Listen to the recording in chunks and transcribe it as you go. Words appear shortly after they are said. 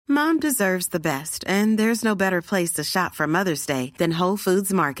Mom deserves the best, and there's no better place to shop for Mother's Day than Whole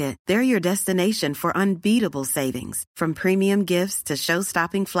Foods Market. They're your destination for unbeatable savings, from premium gifts to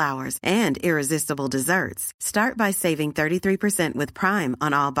show-stopping flowers and irresistible desserts. Start by saving 33% with Prime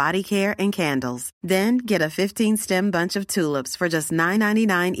on all body care and candles. Then get a 15-stem bunch of tulips for just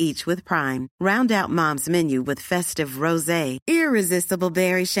 $9.99 each with Prime. Round out Mom's menu with festive rosé, irresistible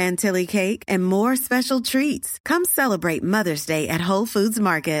berry chantilly cake, and more special treats. Come celebrate Mother's Day at Whole Foods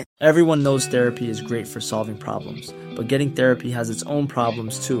Market. Everyone knows therapy is great for solving problems, but getting therapy has its own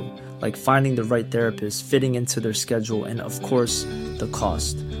problems too, like finding the right therapist, fitting into their schedule, and of course, the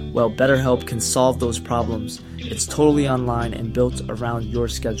cost. Well, BetterHelp can solve those problems. It's totally online and built around your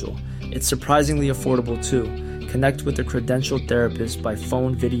schedule. It's surprisingly affordable too. Connect with a credentialed therapist by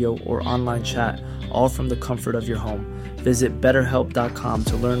phone, video, or online chat, all from the comfort of your home. Visit BetterHelp.com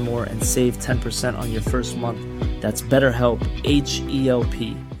to learn more and save 10% on your first month. That's BetterHelp,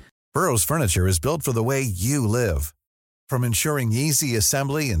 H-E-L-P. Burrow's furniture is built for the way you live. From ensuring easy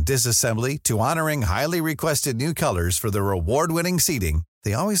assembly and disassembly to honoring highly requested new colors for their award-winning seating,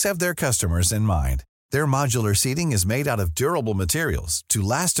 they always have their customers in mind. Their modular seating is made out of durable materials to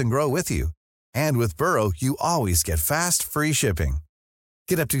last and grow with you. And with Burrow, you always get fast, free shipping.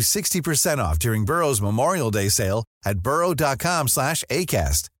 Get up to 60% off during Burrow's Memorial Day sale at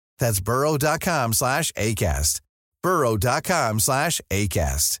burrow.com/ACAST. That's burrow.com/ACAST.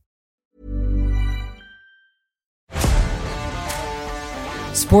 burrow.com/ACAST.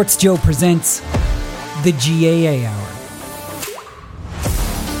 Sports Joe presents the GAA Hour.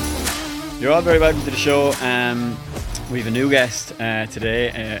 You're all very welcome to the show. We have a new guest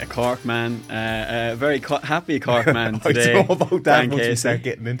today, a Cork man, a very happy Cork man today. I don't know about that once we Casey. start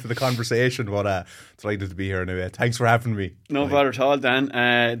getting into the conversation, but delighted to be here anyway. Thanks for having me. No bother at all, Dan.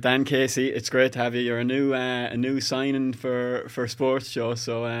 Dan Casey, it's great to have you. You're a new signing for Sports Show,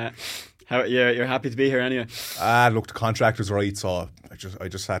 so you're happy to be here anyway. Look, the contract was right, so I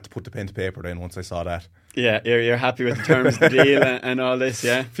just had to put the pen to paper then once I saw that. Yeah, you're happy with the terms of the deal and all this,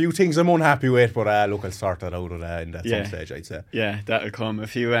 yeah? A few things I'm unhappy with, but look, I'll sort that out in some stage, I'd say. Yeah, that'll come. A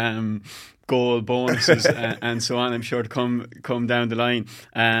few goal bonuses and so on, I'm sure, to come down the line.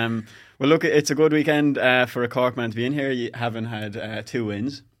 Well, look, it's a good weekend for a Cork man to be in here. You haven't had 2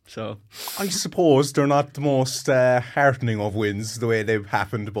 wins, so... I suppose they're not the most heartening of wins, the way they've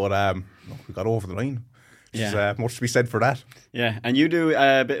happened, but look, we got over the line. There's much to be said for that. Yeah, and you do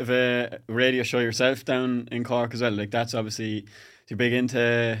a bit of a radio show yourself down in Cork as well. Like, that's obviously, you're big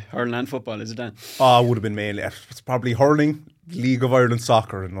into hurling and football, is it, Dan? Oh, it would have been mainly, it's probably hurling, League of Ireland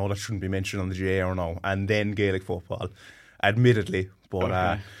soccer, and all that shouldn't be mentioned on the GA or no, and then Gaelic football, admittedly,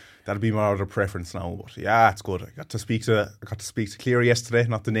 but that'll be my other preference now. But yeah, it's good. I got to speak to Cleary yesterday,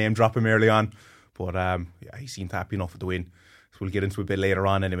 not to name drop him early on, but he seemed happy enough with the win. We'll get into it a bit later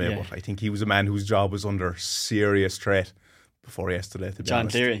on anyway, but I think he was a man whose job was under serious threat before yesterday, to be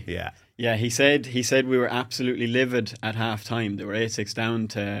honest. John Cleary. Yeah, he said we were absolutely livid at half time. They were 8-6 down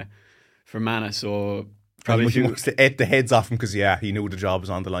for Fermanagh, so probably he must have ate the heads off him because he knew the job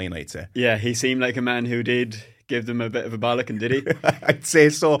was on the line, I'd say. Yeah, he seemed like a man who did give them a bit of a bollocking, did he? I'd say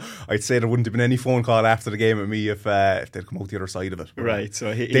so. I'd say there wouldn't have been any phone call after the game at me if they'd come out the other side of it. Right,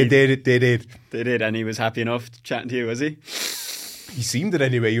 so they did. They did, and he was happy enough chatting to you, was he? He seemed it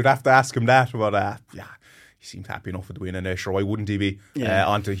anyway. You'd have to ask him that, but he seemed happy enough with the win, and sure, why wouldn't he be?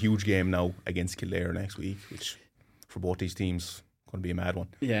 On to a huge game now against Kildare next week, which for both these teams going to be a mad one.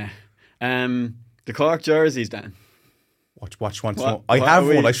 Yeah. The Cork jerseys, Dan. Watch one. I have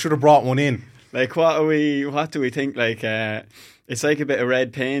one. I should have brought one in. Like, what do we think? Like, it's like a bit of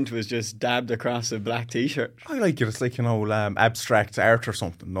red paint was just dabbed across a black T-shirt. I like it. It's like, abstract art or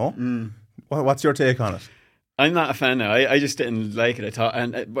something, no? What's your take on it? I'm not a fan now. I just didn't like it. I thought,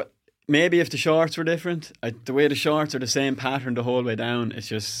 but maybe if the shorts were different, the way the shorts are the same pattern the whole way down,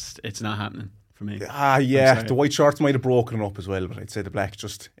 it's not happening for me. The white shorts might have broken up as well, but I'd say the black,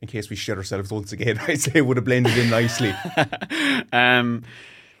 just in case we shit ourselves once again, I'd say it would have blended in nicely.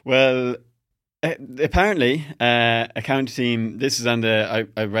 Well, apparently, a county team. This is on I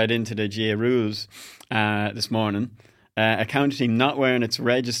read into the GA rules this morning. A county team not wearing its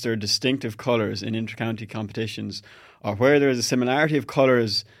registered distinctive colours in inter-county competitions, or where there is a similarity of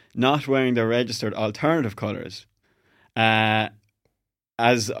colours not wearing their registered alternative colours, as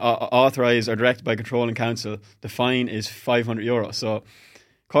authorised or directed by Controlling Council, the fine is €500. So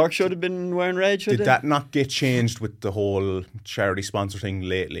Cork should have been wearing red, Did that not get changed with the whole charity sponsor thing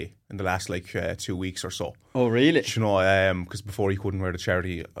lately in the last 2 weeks or so? Oh, really? Because before you couldn't wear the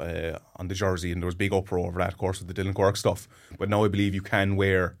charity on the jersey, and there was big uproar over that, of course, with the Dylan Cork stuff. But now I believe you can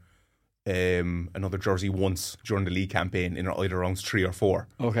wear another jersey once during the league campaign in either rounds 3 or 4.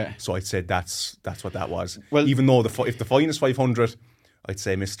 Okay. So I'd say that's what that was. Well, even though if the fine is 500, I'd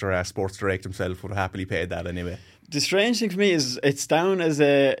say Mr. Sports Direct himself would have happily paid that anyway. The strange thing for me is it's down as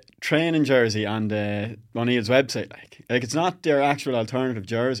a training jersey on the O'Neill's website. Like it's not their actual alternative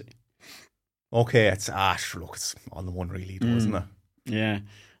jersey. Okay, it's look, it's on the one really, though, isn't it?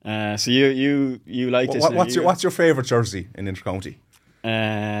 Yeah. So you like this? What's your favourite jersey in Intercounty?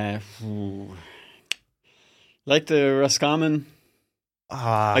 Like the Roscommon.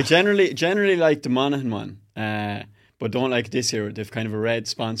 I generally like the Monaghan one, but don't like this year. They've kind of a red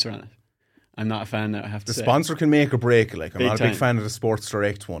sponsor on it. I'm not a fan now, I have to say. The sponsor can make or break. Like, I'm Big not a time. big fan of the Sports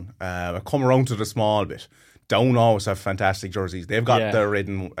Direct one. I come around to the small bit. Down always have fantastic jerseys. They've got their red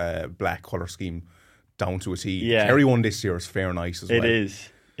and black colour scheme down to a T. Yeah. Kerry one this year is fair nice as well. It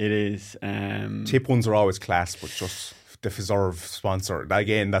is. Tip ones are always class, but just the Fizerv sponsor.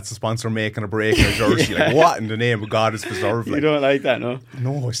 Again, that's the sponsor making a break in a jersey. Like, what in the name of God is Fizerv? You don't like that, no?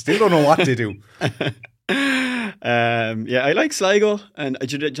 No, I still don't know what they do. I like Sligo. And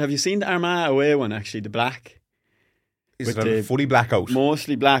have you seen the Armagh away one, actually, the black? Is it fully blackout?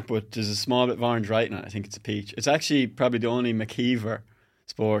 Mostly black, but there's a small bit of orange right now. I think it's a peach. It's actually probably the only McKeever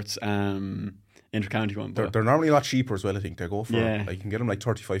Sports intercounty one. They're normally a lot cheaper as well, I think. They go for, Yeah. like, you can get them like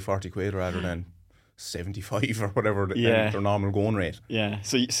 35, 40 quid rather than 75 or whatever Yeah. their normal going rate. Yeah,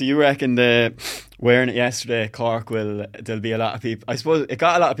 so you reckon wearing it yesterday at Cork there'll be a lot of people. I suppose it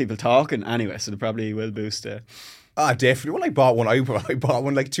got a lot of people talking anyway, so they probably will boost it. Definitely. Well, I bought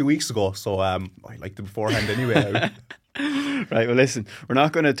one like 2 weeks ago, so I liked it beforehand anyway. Right, well listen, we're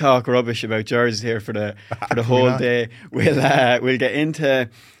not going to talk rubbish about jerseys here for the whole day. We'll get into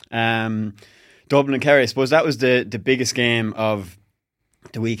Dublin and Kerry. I suppose that was the biggest game of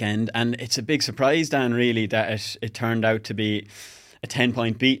the weekend, and it's a big surprise, Dan, really, that it turned out to be a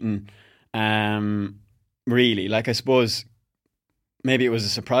 10-point beating. Really, like, I suppose maybe it was a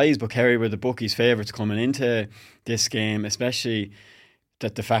surprise, but Kerry were the bookies' favourites coming into this game, especially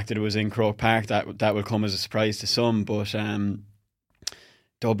that the fact that it was in Croke Park, that will come as a surprise to some. But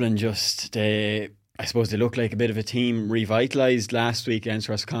Dublin I suppose they look like a bit of a team revitalised last week against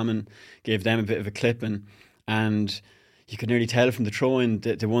Roscommon, gave them a bit of a clipping, and you could nearly tell from the throw-in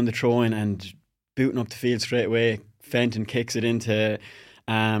that they won the throw-in, and booting up the field straight away, Fenton kicks it into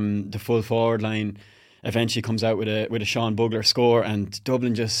the full forward line, eventually comes out with a Sean Bugler score, and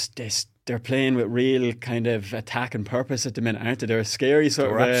Dublin they're playing with real kind of attack and purpose at the minute, aren't they? They're a scary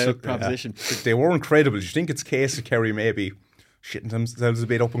sort of proposition. Yeah. They were incredible. Do you think it's a case of Kerry maybe shitting themselves a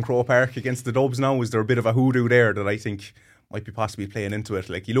bit up in Croke Park against the Dubs now? Is there a bit of a hoodoo there that I think might be possibly playing into it?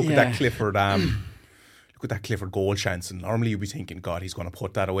 Like, you look at that Clifford goal chance, and normally you'd be thinking, God, he's going to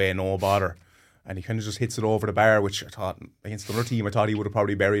put that away, no bother. And he kind of just hits it over the bar, which I thought, against the other team, I thought he would have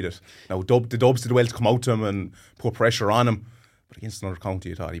probably buried it. Now, the Dubs did well to come out to him and put pressure on him, but against another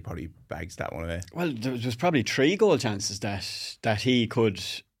county, I thought he probably bags that one away. Well, there was probably 3 goal chances that he could.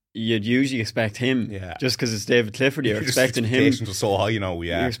 You'd usually expect him, just because it's David Clifford. You're expecting him. Expectations are so high,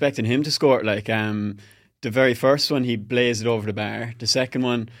 You're expecting him to score. Like the very first one, he blazed it over the bar. The second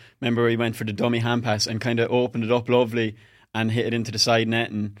one, remember, he went for the dummy hand pass and kind of opened it up lovely and hit it into the side net,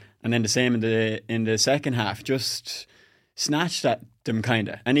 and then the same in the second half, just snatched at them kind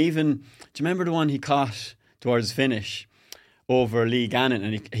of. And even, do you remember the one he caught towards the finish over Lee Gannon,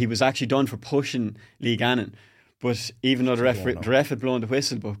 and he was actually done for pushing Lee Gannon, but even though the ref had blown the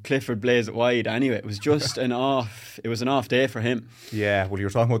whistle, but Clifford blazed it wide anyway. It was just an off day for him. Yeah, well, you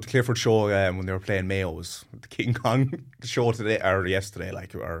were talking about the Clifford show when they were playing Mayo. It was the King Kong show today or yesterday,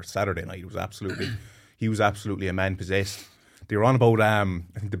 or Saturday night. He was absolutely a man possessed. They were on about I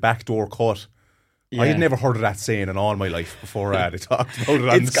think the backdoor cut. Yeah. I had never heard of that saying in all my life before they talked about it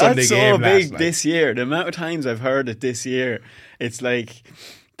on the Sunday game last night. It's got so big this year. The amount of times I've heard it this year, it's like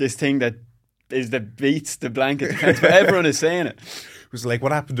this thing that beats the blanket defence, but everyone is saying it. It was like,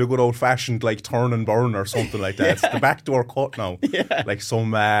 what happened to a good old fashioned like turn and burn or something like that? It's the backdoor cut now. Yeah. Like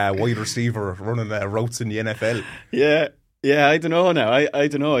some wide receiver running routes in the NFL. Yeah. Yeah, I don't know now. I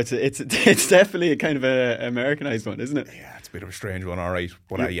don't know. It's definitely a kind of a Americanized one, isn't it? Yeah, it's a bit of a strange one, all right.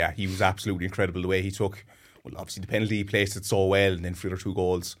 But he was absolutely incredible the way he took. Well, obviously the penalty, he placed it so well, and then for the 2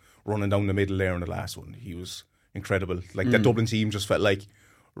 goals, running down the middle there in the last one, he was incredible. Like that Dublin team just felt like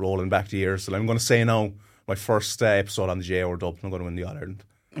rolling back the years. So I'm going to say now, my first episode on the J or Dublin, I'm going to win the All Ireland.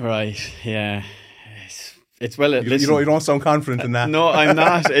 Right. Yeah. It's well. You don't sound confident in that. No, I'm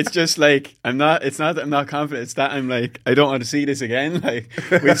not. It's just like I'm not. It's not that I'm not confident. It's that I'm like I don't want to see this again. Like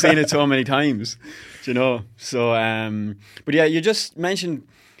we've seen it so many times, So, but yeah, you just mentioned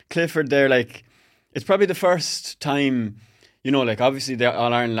Clifford there. Like it's probably the first time you know, like obviously the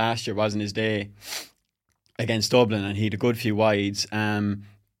All-Ireland last year wasn't his day against Dublin, and he had a good few wides.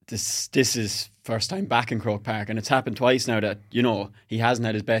 This is first time back in Croke Park, and it's happened twice now that, you know, he hasn't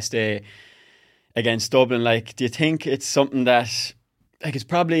had his best day against Dublin. Like, do you think it's something that, like,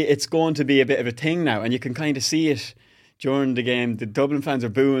 it's going to be a bit of a thing now, and you can kind of see it during the game? The Dublin fans are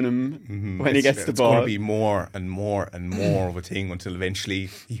booing him when he gets the ball. It's going to be more and more and more of a thing until eventually,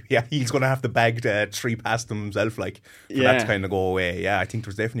 he's going to have to bag 3 past them himself, like, for that to kind of go away. Yeah, I think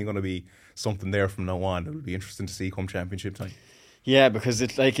there's definitely going to be something there from now on. It'll be interesting to see come championship time. Yeah, because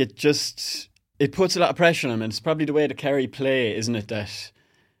it puts a lot of pressure on him, and it's probably the way the Kerry play, isn't it, that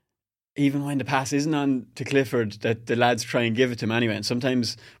even when the pass isn't on to Clifford, that the lads try and give it to him anyway. And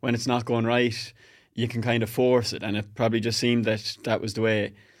sometimes when it's not going right, you can kind of force it, and it probably just seemed that was the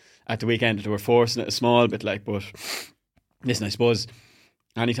way at the weekend, that they were forcing it a small bit. Like, but listen, I suppose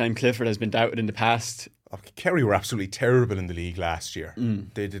anytime Clifford has been doubted in the past, Kerry were absolutely terrible in the league last year.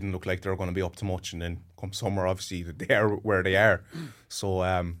 They didn't look like they were going to be up to much, and then come summer, obviously they are where they are. So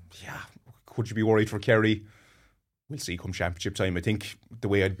could you be worried for Kerry? We'll see come championship time. I think the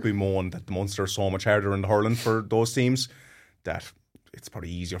way I'd be moan that the Munster are so much harder in the hurling for those teams, that it's probably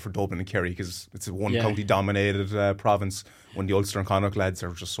easier for Dublin and Kerry because it's a one county dominated province, when the Ulster and Connacht lads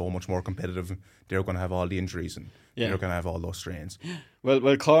are just so much more competitive. They're going to have all the injuries, and they're going to have all those strains.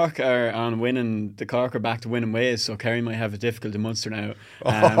 Well, Cork are on winning. The Cork are back to winning ways, so Kerry might have it difficult in Munster now.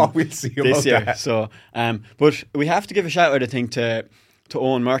 We'll see this year. That. So, but we have to give a shout out, I think, to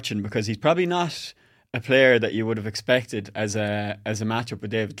Owen Merchant, because he's probably not a player that you would have expected as a matchup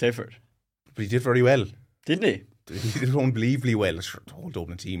with David Clifford. But he did very well, didn't he? He did unbelievably well. The whole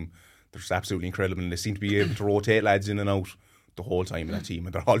Dublin team, they're just absolutely incredible, and they seem to be able to rotate lads in and out the whole time in that team,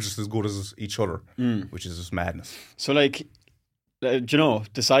 and they're all just as good as each other, which is just madness. So, like, do you know,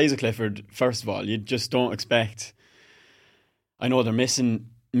 the size of Clifford, first of all, you just don't expect. I know they're missing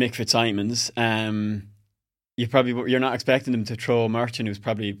Mick Fitzsimons. You're not expecting them to throw Merchant, who's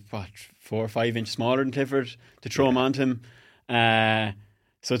probably 4 or 5 inches smaller than Clifford, to throw him onto him.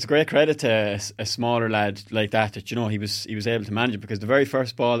 So it's a great credit to a smaller lad like that, you know, he was able to manage it, because the very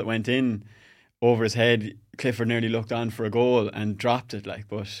first ball that went in over his head, Clifford nearly looked on for a goal and dropped it. Like,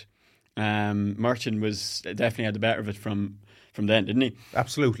 but Merchant was definitely had the better of it from then, didn't he?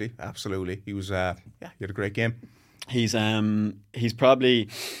 Absolutely. He was he had a great game. He's probably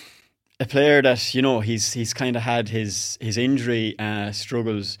a player that, you know, he's kind of had his injury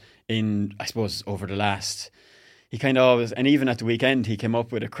struggles in, I suppose, over the last. He kind of always, and even at the weekend, he came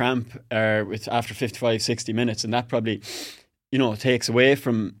up with a cramp after 55, 60 minutes, and that probably, you know, takes away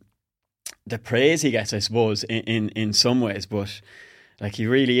from the praise he gets, I suppose, in some ways. But like, he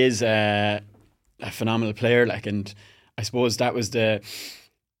really is a phenomenal player. Like, and I suppose that was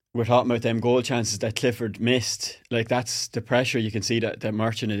we're talking about them goal chances that Clifford missed. Like, that's the pressure you can see that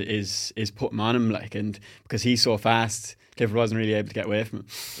Merchant is putting on him. Like, and because he's so fast, Clifford wasn't really able to get away from him.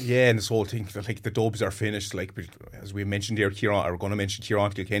 Yeah, and this whole thing, like, the Dubs are finished. Like, as we mentioned here, we're going to mention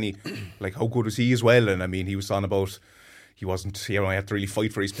Kieran Kilkenny. Like, how good was he as well? And I mean, he was on about, he had to really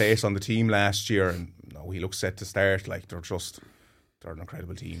fight for his place on the team last year, and he looks set to start. Like, they're an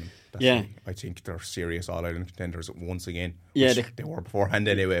incredible team. I think they're serious All-Ireland contenders once again. Yeah, they were beforehand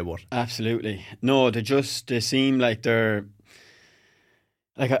anyway. But absolutely, no, they seem like they're.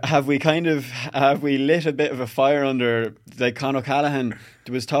 Like, have we lit a bit of a fire under, like, Conor O'Callaghan?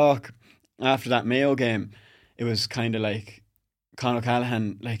 There was talk after that Mayo game. It was kind of like Conor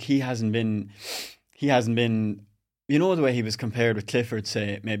O'Callaghan, like, he hasn't been, you know, the way he was compared with Clifford,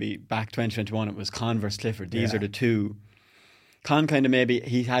 say, maybe back 2021, it was Con versus Clifford. These are the two. Con kind of, maybe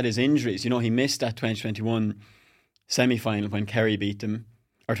he had his injuries. You know, he missed that 2021 semi-final when Kerry beat them,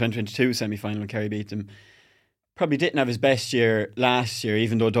 or 2022 semi-final when Kerry beat them. Probably didn't have his best year last year,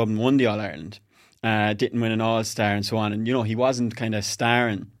 even though Dublin won the All-Ireland. Didn't win an All-Star and so on. And, you know, he wasn't kind of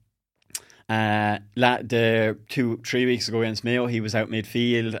starring. The 2-3 weeks ago against Mayo, he was out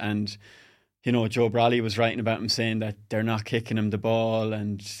midfield, and, you know, Joe Brolly was writing about him, saying that they're not kicking him the ball,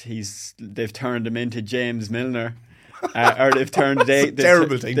 and they've turned him into James Milner. Or they've turned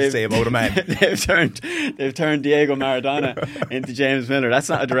terrible thing to say about a man. They've turned Diego Maradona into James Milner. That's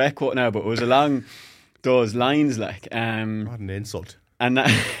not a direct quote now, but it was along those lines, like. What an insult. And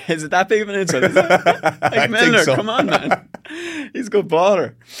is it that big of an insult? Is it? Like, Milner, so. Come on, man. He's a good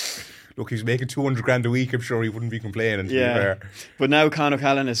baller. Look, he's making 200 grand a week. I'm sure he wouldn't be complaining, to be fair. But now Conor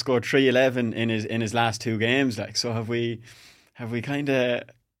O'Callaghan has scored 311 in his last 2 games. Like, so have we kind of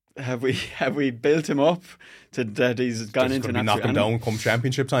have we built him up to that he's gone into an knock him down come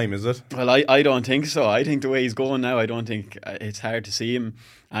championship time, is it? Well, I don't think so. I think the way he's going now, I don't think it's hard to see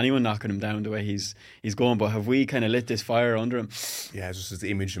anyone knocking him down the way he's going. But have we kind of lit this fire under him? Yeah, just this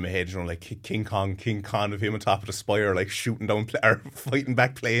image in my head, like King Kong of him on top of the spire, like shooting down or fighting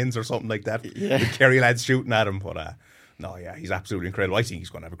back planes or something like that. Yeah. With Kerry lads shooting at him. But no, yeah, he's absolutely incredible. I think he's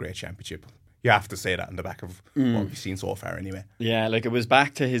going to have a great championship. You have to say that on the back of what we've seen so far anyway. Yeah, like it was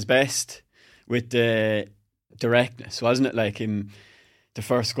back to his best with the directness, wasn't it? Like in the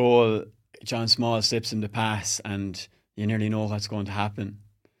first goal, John Small slips him the pass and you nearly know what's going to happen.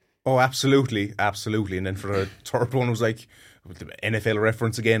 Oh, absolutely. And then for the third one, it was like the NFL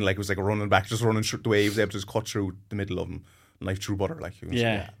reference again. Like it was like a running back, just running the way he was able to just cut through the middle of him, knife through butter. Like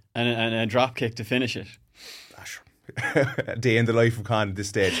and a drop kick to finish it. Sure. A day in the life of Con at this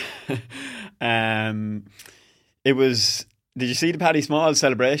stage. It was. Did you see the Paddy Small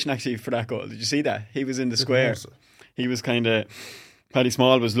celebration actually for that goal? Did you see that? He was in the square. He was Paddy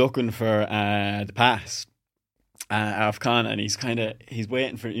Small was looking for the pass off Con, and he's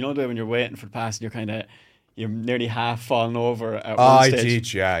waiting for, you know, when you're waiting for the pass and you're nearly half falling over at one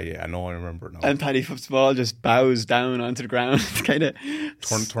stage. I did, yeah. No, I remember now. And Paddy Small just bows down onto the ground,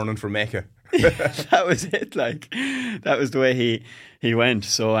 turning for Mecca. That was it. Like that was the way he went.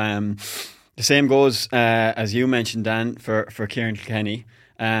 So the same goes as you mentioned, Dan, for Kieran Kilkenny.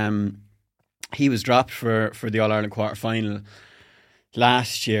 He was dropped for the All Ireland quarter final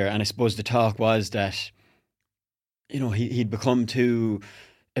last year, and I suppose the talk was that, you know, he'd become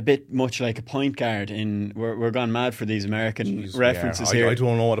a bit much like a point guard. We're gone mad for these American references here. I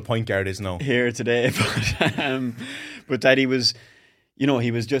don't know what a point guard is now here today, but that he was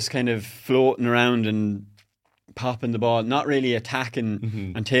just kind of floating around and popping the ball, not really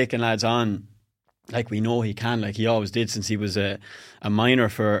attacking and taking lads on like we know he can, like he always did since he was a minor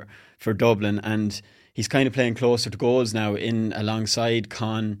for Dublin, and he's kind of playing closer to goals now alongside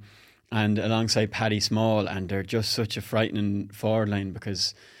Con and alongside Paddy Small, and they're just such a frightening forward line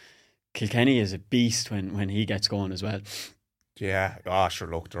because Kilkenny is a beast when he gets going as well. Yeah, sure,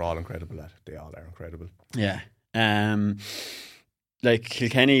 look, they're all incredible. They all are incredible. Yeah. Like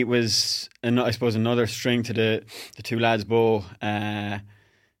Kilkenny was, I suppose, another string to the two lads' bow. The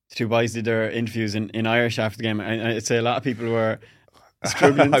two boys did their interviews in Irish after the game. I'd say a lot of people were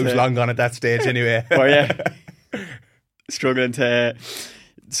struggling. I was long gone at that stage anyway. Oh yeah, struggling to.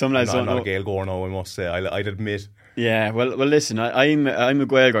 Some lads don't know. Not a Gaeilgeoir now, I must say. I'd admit. Yeah, well, listen, I'm a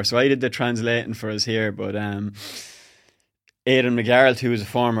Gaeilgeoir, so I did the translating for us here. But Aidan McGarrett, who was a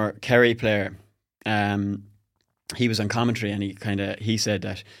former Kerry player, he was on commentary, and he said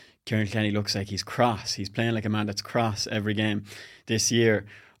that Kieran Kilkenny looks like he's cross. He's playing like a man that's cross every game this year.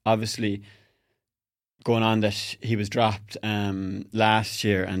 Obviously, going on that he was dropped last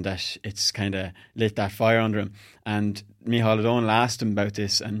year, and that it's kind of lit that fire under him. And Micheál O'Donnell asked him about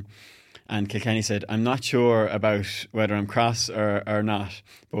this, and Kilkenny said, "I'm not sure about whether I'm cross or not,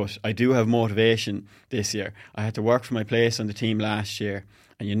 but I do have motivation this year. I had to work for my place on the team last year,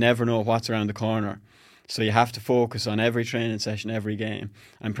 and you never know what's around the corner. So you have to focus on every training session, every game.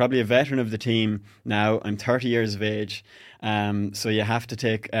 I'm probably a veteran of the team now. I'm 30 years of age. So you have to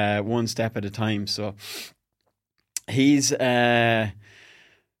take one step at a time." So he's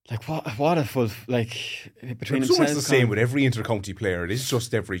like what a full, like, between himself. It's the same with every intercounty player. It is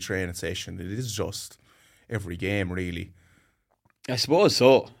just every training session. It is just every game, really. I suppose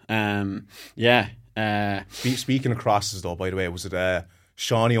so. Yeah. Speaking of crosses, though, by the way, was it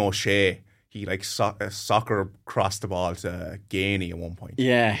Shawnee O'Shea? He soccer crossed the ball to Gainey at one point.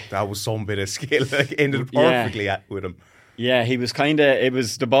 Yeah, that was some bit of skill. Like, ended perfectly with him. Yeah, he was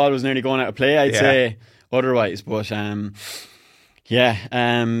the ball was nearly going out of play, I'd say otherwise, but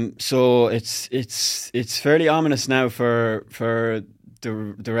so it's fairly ominous now for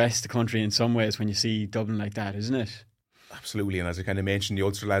the rest of the country in some ways when you see Dublin like that, isn't it? Absolutely, and as I kind of mentioned, the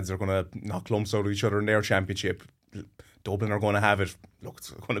Ulster lads are going to knock lumps out of each other in their championship. Dublin are going to have it. Look,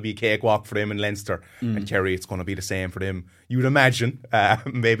 it's going to be a cakewalk for them in Leinster, and Kerry, it's going to be the same for them. You'd imagine,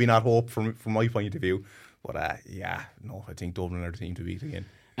 maybe not hope from my point of view, but I think Dublin are the team to beat again.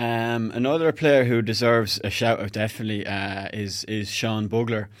 Another player who deserves a shout out definitely is Sean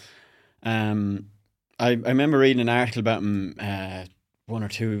Bugler. I remember reading an article about him 1 or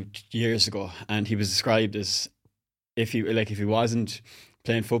 2 years ago, and he was described as if he wasn't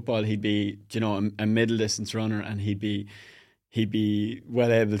playing football, he'd be, a middle distance runner, and he'd be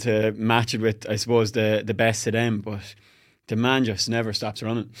well able to match it with, I suppose, the best of them. But the man just never stops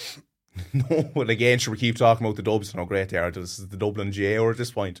running. No, but again, we keep talking about the Dubs and how great they are. This is the Dublin GAO at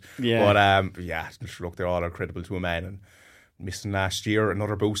this point. Yeah. But look, they're all credible to a man, and missing last year,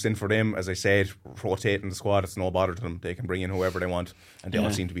 another boost in for them. As I said, rotating the squad, it's no bother to them. They can bring in whoever they want, and they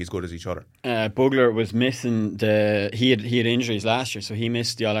all seem to be as good as each other. Bugler was missing he had injuries last year, so he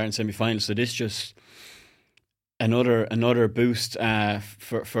missed the All-Ireland semi-final. So this just another boost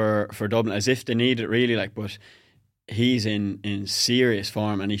for Dublin, as if they need it really. Like, but he's in serious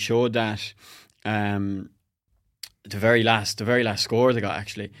form, and he showed that. The very last score they got,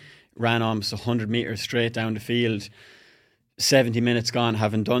 actually ran almost 100 metres straight down the field. 70 minutes gone,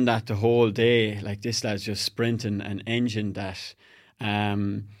 having done that the whole day. Like, this lad's just sprinting an engine that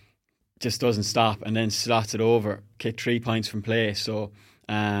just doesn't stop, and then slots it over, kicked 3 points from play. So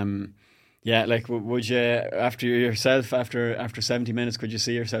yeah, like, would you, after 70 minutes, could you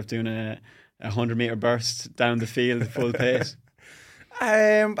see yourself doing a 100-metre burst down the field at full pace?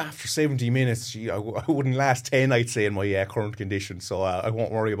 After 70 minutes, I wouldn't last 10, I'd say, in my current condition, so I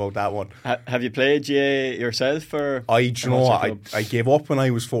won't worry about that one. Have you played GA yourself? I gave up when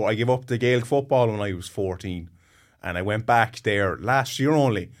I was 4. I gave up the Gaelic football when I was 14, and I went back there last year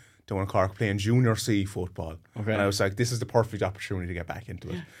only down in Cork playing junior C football. Okay. And I was like, this is the perfect opportunity to get back into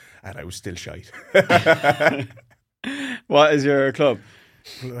it, and I was still shite. What is your club?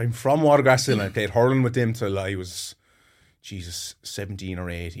 I'm from Watergrass Hill, and I played hurling with them till I was 17 or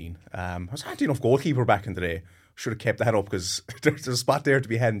 18. I was handy enough goalkeeper back in the day. Should have kept that up, because there's a spot there to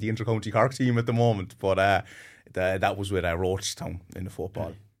be had in the Inter-County Cork team at the moment. But that was with Roachstown in the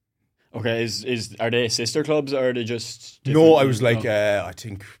football. Okay, are they sister clubs, or are they just different? No, I was like, I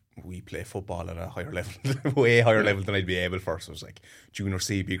think we play football at a higher level, way higher level than I'd be able for. So it was like junior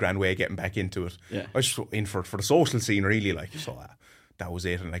C, be a grand way getting back into it. Yeah. I was just in for the social scene, really. Like, so that was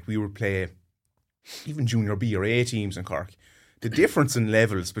it. And like, we would play even junior B or A teams in Cork. The difference in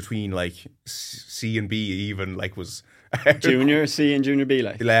levels between like C and B even like was junior C and junior B,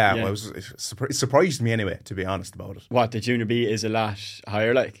 like, yeah. Well, it surprised me anyway, to be honest about it. What, the junior B is a lot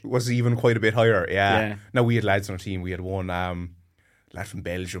higher, like? It was even quite a bit higher, yeah. Now, we had lads on our team. We had one lad from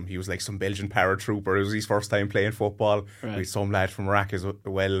Belgium. He was like some Belgian paratrooper. It was his first time playing football. Right. We had some lad from Iraq as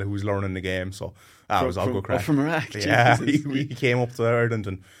well who was learning the game. So it was all good crack. From Iraq, yeah. He came up to Ireland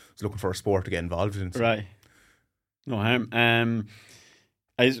and was looking for a sport to get involved in. So. Right. No harm.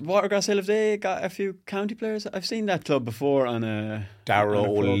 Watergrass Hill, have they got a few county players? I've seen that club before on a... Dara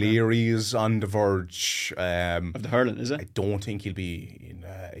O'Leary's on the verge. Of the hurling, is it? I don't think he'll be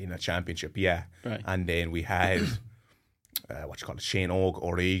in a championship, yeah. Right. And then we had, Shane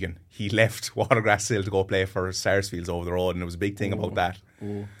O'Regan. He left Watergrass Hill to go play for Sarsfields over the road, and there was a big thing about that.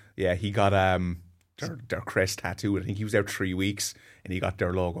 Ooh. Yeah, he got their crest tattooed. I think he was there 3 weeks, and he got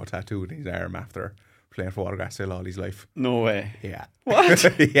their logo tattooed in his arm after playing for Watergrass Hill all his life. No way. Yeah.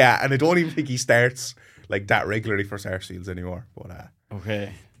 What? Yeah, and I don't even think he starts like that regularly for Sarsfields anymore. But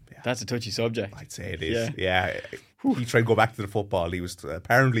okay. Yeah. That's a touchy subject. I'd say it is. Yeah. He tried to go back to the football. He was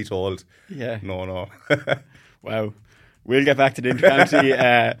apparently told. Yeah. No. Wow. We'll get back to the inter-county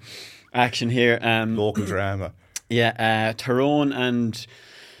action here. Local drama. Yeah. Tyrone and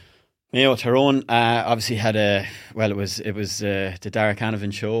Mayo. Tyrone obviously had it was the Dara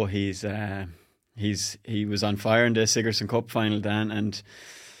Canavan show. He was on fire in the Sigerson Cup final, Dan, and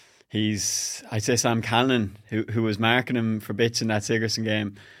I'd say Sam Callan, who was marking him for bits in that Sigerson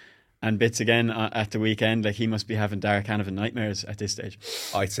game, and bits again at the weekend. Like, he must be having Dara Canavan nightmares at this stage.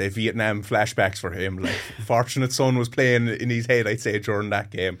 I'd say Vietnam flashbacks for him. Like, Fortunate Son was playing in his head, I'd say, during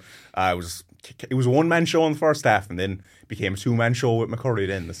that game. It was a one-man show in the first half, and then became a two-man show with McCurry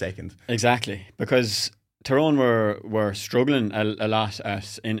then in the second. Exactly, because Tyrone were struggling a lot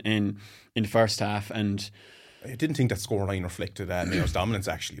in the first half, and I didn't think that scoreline reflected Mayo's dominance.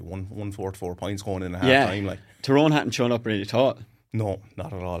 Actually, 144 points going in at half time. Like, Tyrone hadn't shown up really at all. No,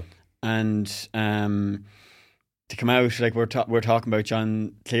 not at all. And to come out, like, we're talking about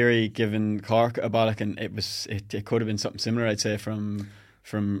John Cleary giving Cork a bollock, and it could have been something similar, I'd say, from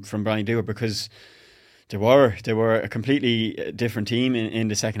Brian Dewar, because they were a completely different team in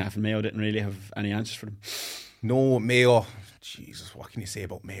the second half, and Mayo didn't really have any answers for them. No, Mayo. Jesus, what can you say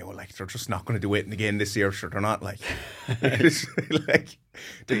about Mayo? Like, they're just not going to do it again this year. Sure, they're not. Like, like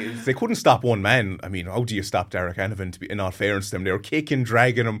they couldn't stop one man. I mean, how do you stop Derek Canavan? In all fairness to them, they were kicking,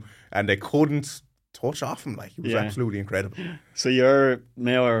 dragging him, and they couldn't touch off him. Like, it was absolutely incredible. So you're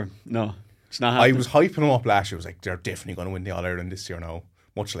Mayo, or no? It's not happening. I was hyping them up last year. I was like, they're definitely going to win the All Ireland this year now.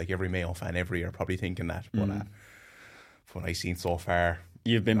 Much like every Mayo fan every year, probably thinking that. But from what I've seen so far,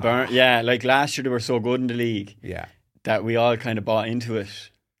 you've been burnt. Yeah, like last year they were so good in the league. Yeah. That we all kind of bought into it.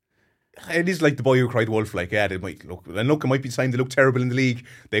 It is like the boy who cried wolf. Like, yeah, they might look, it might be time they look terrible in the league.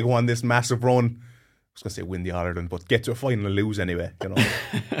 They go on this massive run. I was going to say win the All-Ireland, but get to a final and lose anyway, you know.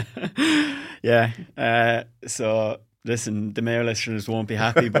 Yeah. So listen, the Mayo listeners won't be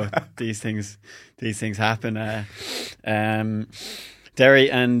happy, but these things happen.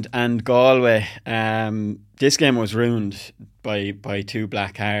 Derry and Galway. This game was ruined by 2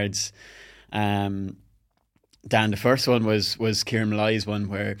 black cards. Dan, the first one was Kieran Malloy's one,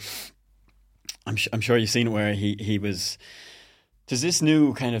 where I'm sure you've seen it, where he was. There's this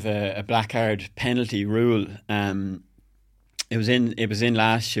new kind of a black card penalty rule. It was in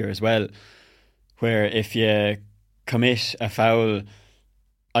last year as well, where if you commit a foul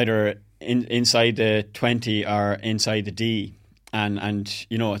either inside the 20 or inside the D, and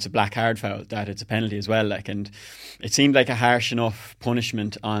you know it's a black card foul, that it's a penalty as well. Like, and it seemed like a harsh enough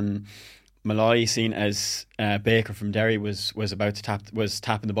punishment on Malloy, seen as Baker from Derry was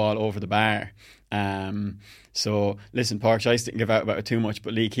tapping the ball over the bar. So listen, Pork Ice didn't give out about it too much,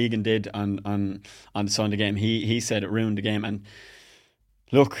 but Lee Keegan did on the Sunday game. He said it ruined the game. And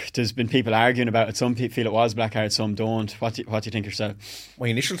look, there's been people arguing about it. Some people feel it was black card, some don't. What do you think yourself? My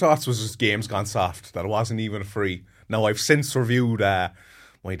initial thoughts was this game's gone soft, that it wasn't even a free. Now I've since reviewed my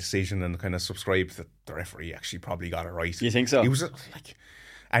decision and kind of subscribed that the referee actually probably got it right. You think so? He was like,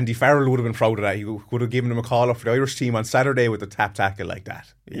 Andy Farrell would have been proud of that. He would have given him a call up for the Irish team on Saturday with a tap tackle like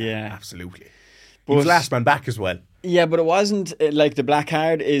that. Yeah. Absolutely. But he was last man back as well. Yeah, but it wasn't like the black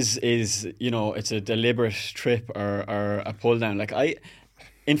card is you know, it's a deliberate trip or a pull down. Like,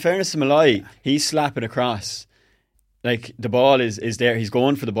 in fairness to Malloy, he's slapping across. Like, the ball is there. He's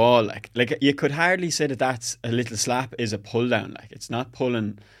going for the ball. Like you could hardly say that that's a little slap is a pull down. Like, it's not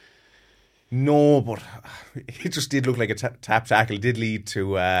pulling. No, but it just did look like a tap tackle. It did lead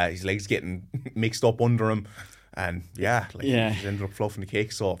to his legs getting mixed up under him. And he ended up fluffing the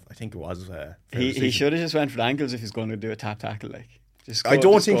cake. So I think it was. He should have just went for the ankles if he's going to do a tap tackle. Like, I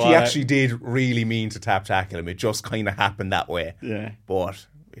don't think he actually did really mean to tap tackle him. It just kind of happened that way. Yeah, but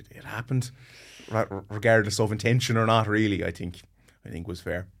it happened, regardless of intention or not. Really, I think was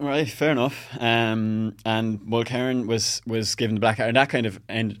fair. Right, fair enough. And Mulcairn was given the black card, and that kind of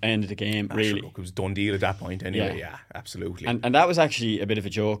ended the game. Really, look, it was done deal at that point. Anyway, yeah absolutely. And that was actually a bit of a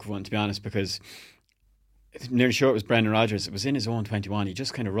joke one, to be honest, because nearly sure it was Brendan Rodgers. It was in his own 21. He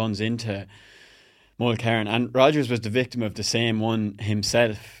just kind of runs into Mulcairn, and Rodgers was the victim of the same one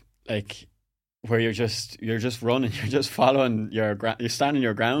himself. Like, where you're just running, you're just following you're standing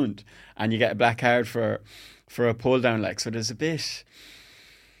your ground, and you get a black card for a pull down. Like, so there's a bit.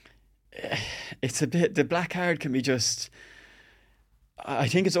 It's a bit. The black card can be just. I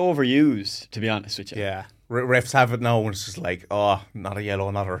think it's overused, to be honest with you. Yeah. Refs have it now and it's just like, oh, not a yellow,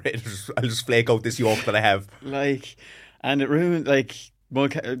 not a red. I'll just flake out this yoke that I have. Like, and it ruined, like,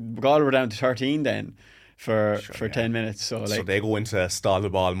 Galway were down to 13 then for 10 minutes. So they go into stall the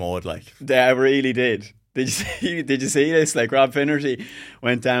ball mode, like. They really did. Did you see this? Like, Rob Finnerty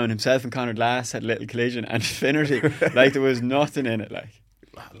went down, himself and Conor Glass had a little collision, and Finnerty, like, there was nothing in it,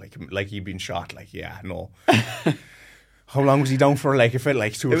 like he'd been shot. Like, yeah, no. How long was he down for? Like, it felt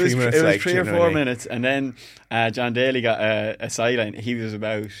like 2 or 3 minutes. It was 3 or 4 minutes, and then John Daly got a sideline. He was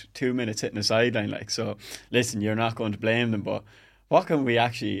about 2 minutes hitting a sideline. Like, so listen, you're not going to blame them, but what can we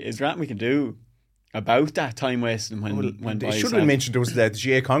actually? Is there anything we can do about that time wasting when it should have been mentioned? There was the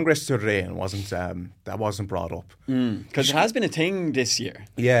GA Congress the other day, and that wasn't brought up because it has been a thing this year.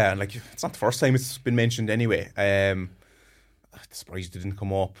 Yeah, and like, it's not the first time it's been mentioned anyway. I'm surprised it didn't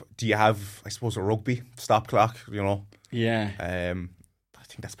come up. Do you have, I suppose, a rugby stop clock? You know. Yeah. I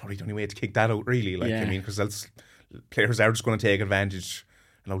think that's probably the only way to kick that out, really. Like, I mean, because players are just going to take advantage.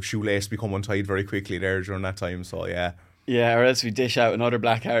 You know, shoelace become untied very quickly there during that time. So yeah. Yeah, or else we dish out another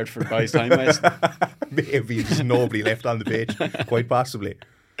black card for guys' time waste. Maybe just nobody left on the pitch, quite possibly.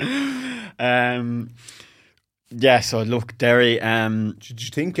 Yeah. So look, Derry. Did you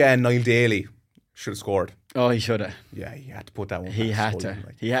think Niall Daly should have scored? Oh, he should have. Yeah, he had to put that one. He had to.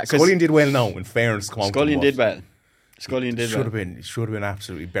 Scullion did well now. In fairness, Scullion did well. He should have been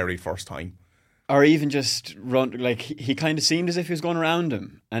absolutely buried first time. Or even just run, like, he kind of seemed as if he was going around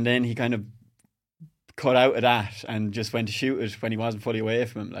him, and then he kind of cut out of that and just went to shoot it when he wasn't fully away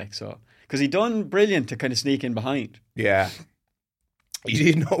from him, like, so. Because he done brilliant to kind of sneak in behind. Yeah. He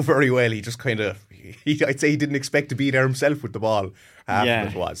did know very well. He just kind of, I'd say he didn't expect to be there himself with the ball. Half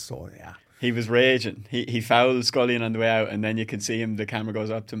of it was, so yeah. He was raging. He fouled Scullion on the way out, and then you can see him, the camera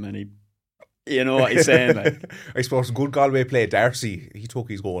goes up to him, and he, you know what he's saying, like. I suppose good Galway play. Darcy, he took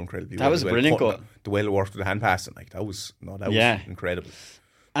his goal incredibly well. That was a brilliant goal. The way it worked with the hand passing, like, that was incredible.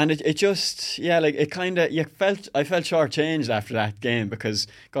 And it just, yeah, like, it kind of, I felt shortchanged after that game, because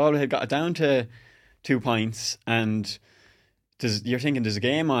Galway had got it down to 2 points, and you're thinking there's a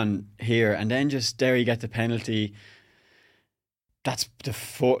game on here, and then just Derry get the penalty. that's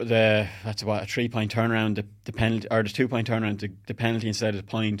that's what, a 3-point turnaround, the penalty, or the 2-point turnaround, the penalty instead of the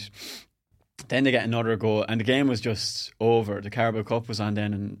point. Then they get another goal, and the game was just over. The Carabao Cup was on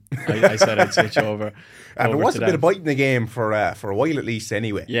then, and I said I'd switch over. And there was a bit of bite in the game for a while at least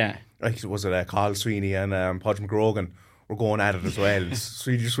anyway. Yeah. Like, was it Carl Sweeney and Patrick Horgan were going at it as well.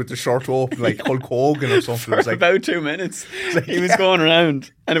 So you just with the shirt open like Hulk Hogan or something. For it was like, about 2 minutes. He was going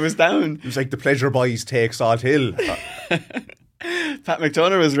around and it was down. It was like the Pleasure Boys take Salt Hill. Pat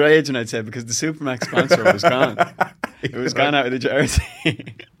McDonough was raging, I'd say, because the Supermax sponsor was gone. It was gone out of the jersey.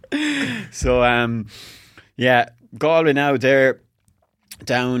 So, yeah, Galway now, they're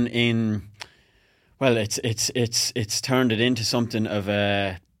down in, well, it's turned it into something of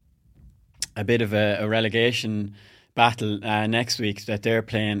a bit of a relegation battle next week, that they're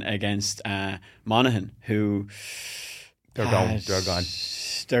playing against Monaghan, who they're gone.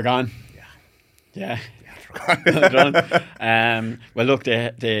 They're gone. Yeah. Well, look,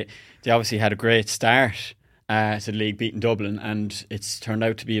 they obviously had a great start to the league, beating Dublin, and it's turned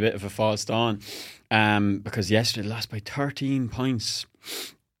out to be a bit of a false dawn, because yesterday they lost by 13 points.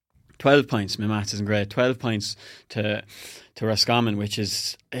 12 points, my maths isn't great. 12 points to Roscommon, which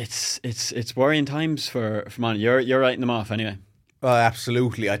is it's worrying times for Monaghan. You're writing them off anyway.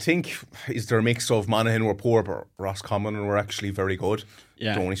 Absolutely. I think is there a mix of Monaghan were poor, but Roscommon were actually very good.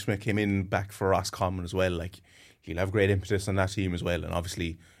 Yeah. Tony Smith came in back for Roscommon as well. Like, he'll have great impetus on that team as well, and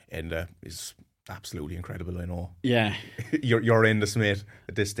obviously Enda is absolutely incredible. I know. Yeah. you're Enda Smith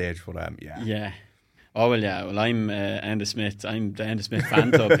at this stage, but yeah. Yeah. Oh well, yeah. Well, I'm Enda Smith. I'm the Enda Smith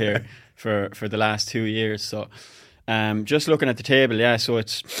fan club here for the last 2 years. So, just looking at the table, yeah. So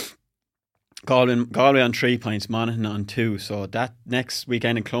it's Galway on 3 points, Monaghan on 2. So that next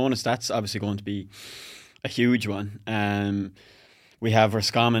weekend in Clonus, that's obviously going to be a huge one. We have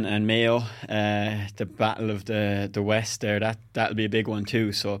Roscommon and Mayo, the battle of the West there. That'll be a big one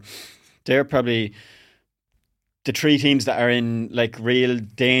too. So they're probably the three teams that are in like real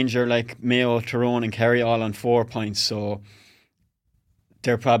danger, like Mayo, Tyrone and Kerry, all on 4 points. So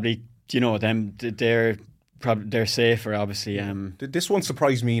they're probably, they're safer, obviously. This one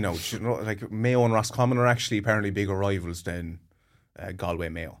surprised me now. Like, Mayo and Roscommon are actually apparently bigger rivals than Galway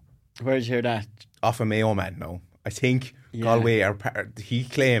Mayo. Where did you hear that? Off a Mayo man, no. I think Galway he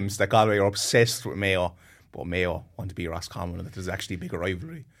claims that Galway are obsessed with Mayo, but Mayo want to be Roscommon, and that there's actually a bigger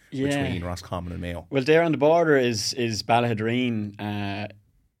rivalry between Roscommon and Mayo. Well, there on the border is Ballahadreen,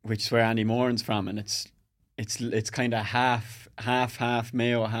 which is where Andy Moran's from, and it's kind of half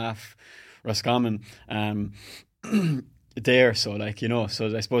Mayo, half Roscommon there. So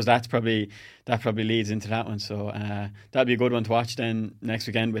so I suppose that probably leads into that one. So that'll be a good one to watch then next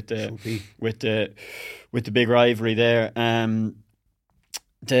weekend with the big rivalry there.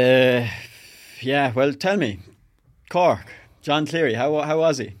 Well, tell me, Cork, John Cleary, how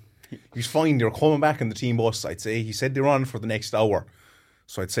was he? He's fine. They were coming back in the team bus, I'd say. He said they were on for the next hour.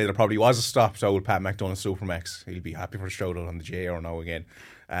 So I'd say there probably was a stop to old Pat McDonough Supermax. He'll be happy for a shout out on the JR now again.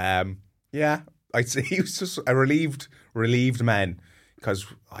 Yeah, I'd say he was just a relieved man, because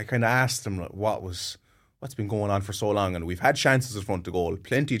I kind of asked him what's been going on for so long, and we've had chances in front of goal,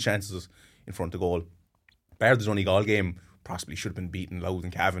 plenty of chances in front of goal. Bar the Donegal game, possibly should have been beaten Louth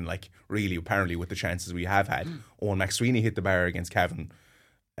and Cavan, like really apparently with the chances we have had. Owen McSweeney hit the bar against Cavan,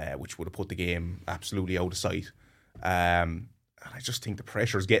 which would have put the game absolutely out of sight. And I just think the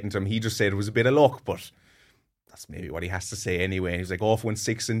pressure's getting to him. He just said it was a bit of luck, but that's maybe what he has to say anyway. He's like, if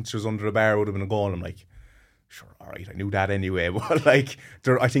 6 inches under the bar would have been a goal. I'm like, sure, all right, I knew that anyway. But like,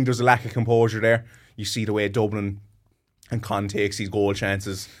 I think there's a lack of composure there. You see the way Dublin and Con takes these goal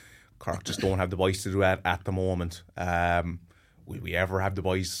chances. Cork just don't have the boys to do that at the moment. Will we ever have the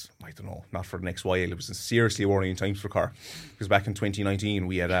boys? I don't know, not for the next while. It was seriously worrying times for Cork, because back in 2019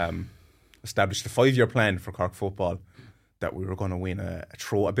 we had established a 5-year plan for Cork football, that we were going to win a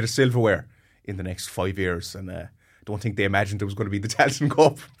bit of silverware in the next 5 years, and I don't think they imagined it was going to be the Tailteann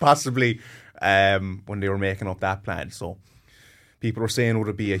Cup possibly when they were making up that plan. So people were saying would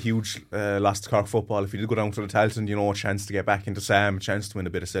it be a huge loss to Cork football if you did go down to the Tailteann, a chance to get back into Sam, a chance to win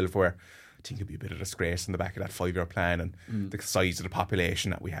a bit of silverware. I think it'd be a bit of disgrace in the back of that 5-year plan, and the size of the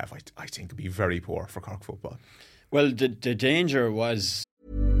population that we have, I think it'd be very poor for Cork football. Well, the danger was...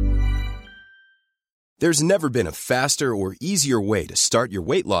 There's never been a faster or easier way to start your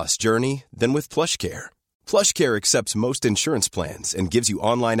weight loss journey than with PlushCare. PlushCare accepts most insurance plans and gives you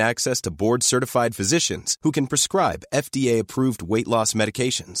online access to board-certified physicians who can prescribe FDA-approved weight loss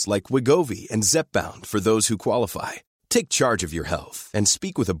medications like Wegovy and Zepbound for those who qualify. Take charge of your health and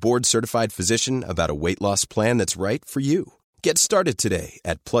speak with a board-certified physician about a weight loss plan that's right for you. Get started today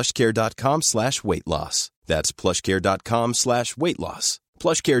at plushcare.com/weight-loss. That's plushcare.com/weight loss.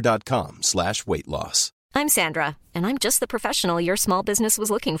 plushcare.com/weight loss. I'm Sandra, and I'm just the professional your small business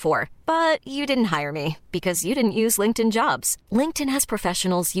was looking for. But you didn't hire me because you didn't use LinkedIn Jobs. LinkedIn has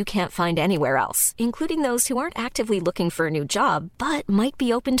professionals you can't find anywhere else, including those who aren't actively looking for a new job, but might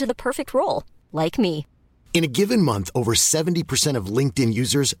be open to the perfect role, like me. In a given month, over 70% of LinkedIn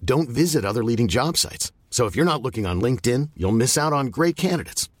users don't visit other leading job sites. So if you're not looking on LinkedIn, you'll miss out on great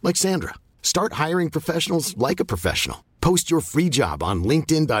candidates, like Sandra. Start hiring professionals like a professional. Post your free job on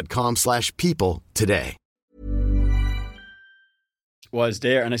linkedin.com/people today. Was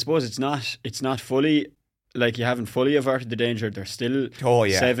there, and I suppose it's not fully, like, you haven't fully averted the danger. They're still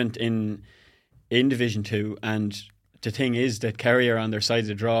seventh in Division 2, and the thing is that Kerry are on their side of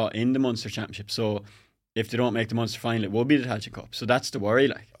the draw in the Munster Championship, so if they don't make the Munster final, it will be the Tailteann Cup. So that's the worry.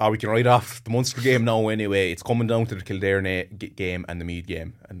 Like, we can write off the Munster game now anyway. It's coming down to the Kildare game and the Meath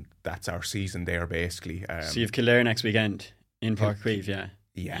game, and that's our season there basically. So you've Kildare next weekend in Park Creeve,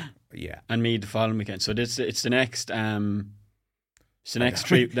 yeah, and Meath the following weekend. So it's the next 3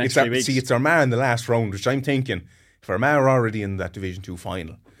 weeks. See, it's Armagh in the last round, which I'm thinking if Armagh are already in that Division 2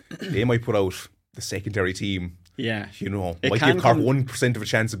 final, they might put out the secondary team. Yeah, might give Cork 1% of a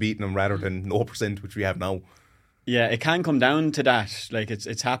chance of beating them rather than 0%, which we have now. Yeah, it can come down to that. Like,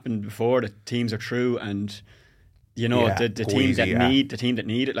 it's happened before that teams are through, and the team that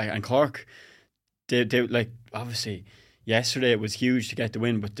need it. Like, and Cork, they like, obviously yesterday it was huge to get the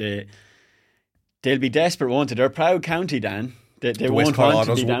win, but they'll be desperate, won't they? They're a proud county, Dan. They won't want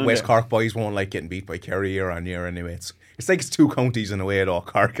to be down West there. Cork boys won't like getting beat by Kerry year on year anyway. It's like it's two counties in a way though,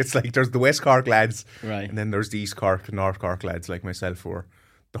 Cork. It's like there's the West Cork lads, right, and then there's the East Cork and North Cork lads like myself, or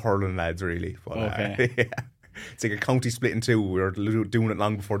the hurling lads really. But, okay. It's like a county split in two. We were doing it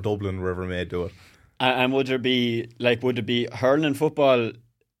long before Dublin were ever made to it. And would it be hurling and football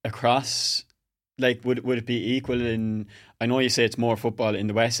across? Like, would it be equal in? I know you say it's more football in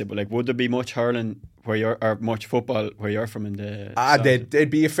the West, but like, would there be much hurling much football where you're from in the?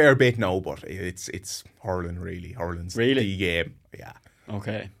 There'd be a fair bit now, but it's hurling really. Hurling's the game, yeah.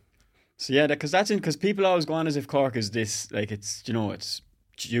 Okay, so yeah, because people always go on as if Cork is this, like, it's it's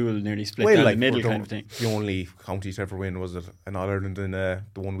dual nearly split down the middle kind of thing. The only counties to ever win was it in All Ireland in the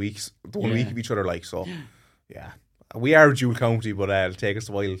 1 week of each other, like, so. Yeah. We are a dual county, but it'll take us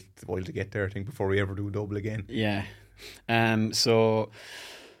a while to get there, I think, before we ever do double again. Yeah. So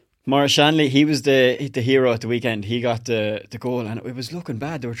Maurice Shanley, he was the hero at the weekend. He got the goal, and it was looking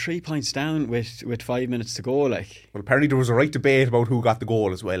bad. They were 3 points down with 5 minutes to go. Like, well, apparently there was a right debate about who got the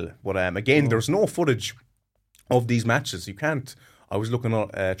goal as well. But again, there's no footage of these matches. You can't. I was looking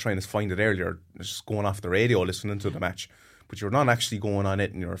at trying to find it earlier, just going off the radio, listening to the match, but you're not actually going on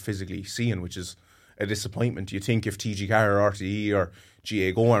it and you're physically seeing, which is a disappointment. You think if TG Carr or RTE or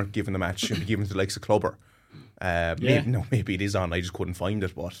GA Go aren't given the match, should be given to the likes of Clubber. Maybe it is on. I just couldn't find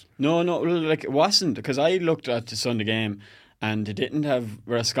it. But no, like, it wasn't, because I looked at the Sunday game and they didn't have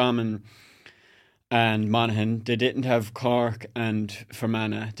Roscommon and Monaghan. They didn't have Cork and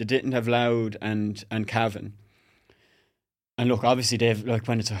Fermanagh. They didn't have Louth and Cavan. And look, obviously they've, like,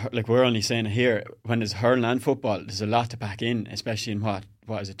 when it's like, we're only saying it here, when it's hurling and football, there's a lot to pack in, especially in what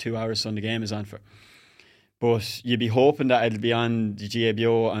is it, 2 hours Sunday game is on for. But you'd be hoping that it'll be on the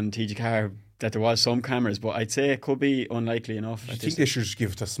GABO and TG Carr, that there was some cameras, but I'd say it could be unlikely enough. I think they should just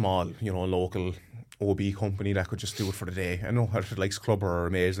give it to a small, local OB company that could just do it for the day. I know it likes Clubber or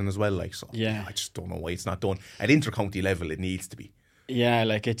Amazing as well, like, so. Yeah, I just don't know why it's not done at inter-county level. It needs to be. Yeah,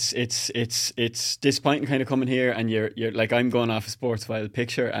 like, it's disappointing kind of coming here, and you're like, I'm going off a Sports File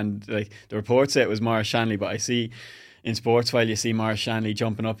picture, and like, the report said it was Maurice Shanley, but I see in Sports File you see Maurice Shanley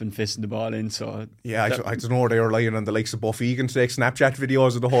jumping up and fisting the ball in. So yeah, I don't know, they were relying on the likes of Buff Egan to take Snapchat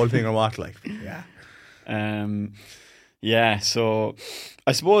videos of the whole thing or what, like. Yeah. So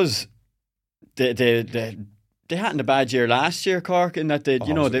I suppose they hadn't a bad year last year, Cork, in that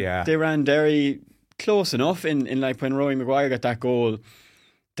they ran Derry close enough in like when Rory Maguire got that goal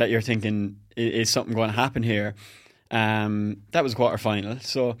that you're thinking, is something going to happen here? That was quarter final,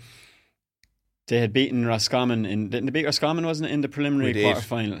 so they had beaten Roscommon didn't they beat Roscommon, wasn't it, in the preliminary quarter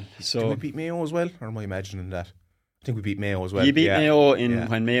final? So did we beat Mayo as well, or am I imagining that? I think we beat Mayo as well. You beat Mayo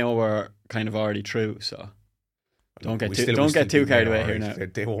when Mayo were kind of already through, so don't get too carried away here now.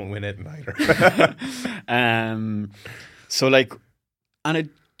 They won't win it either. So like, and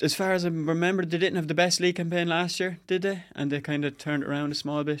as far as I remember, they didn't have the best league campaign last year, did they? And they kind of turned it around a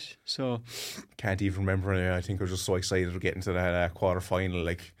small bit. So can't even remember. I think I was just so excited of getting to that quarter final,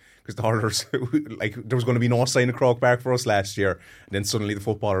 like, because the hurlers, like, there was going to be no sign of Croke Park for us last year, and then suddenly the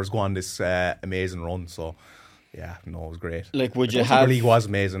footballers go on this amazing run. So yeah, no, it was great. Like, would the you have? The league was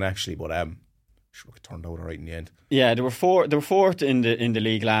amazing actually, but It turned out all right in the end. Yeah, they were fourth in the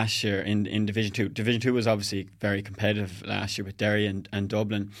league last year in Division 2. Division 2 was obviously very competitive last year with Derry and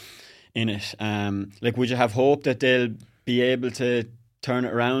Dublin in it. Would you have hope that they'll be able to turn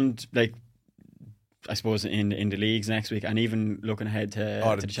it around, I suppose, in the leagues next week, and even looking ahead to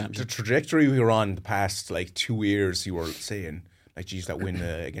the championship? The trajectory we were on the past 2 years, you were saying, geez, that win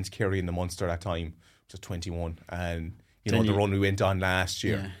against Kerry in the Munster that time was 21, and the run we went on last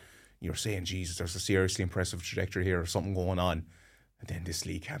year. Yeah. You're saying, Jesus, there's a seriously impressive trajectory here, something going on. And then this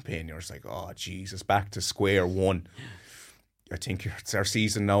league campaign, you're just like, oh, Jesus, back to square one. I think it's our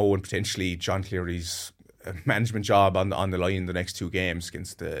season now, and potentially John Cleary's management job on the line the next 2 games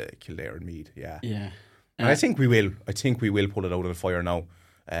against Kildare and Meath. Yeah. And I think we will. I think we will pull it out of the fire now.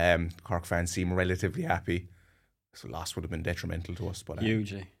 Cork fans seem relatively happy. So loss would have been detrimental to us. But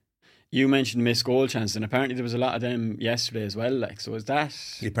hugely. You mentioned missed goal chances, and apparently there was a lot of them yesterday as well. So is that...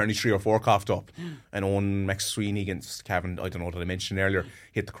 Apparently 3 or 4 coughed up. And Owen McSweeney against Cavan, I don't know what I mentioned earlier,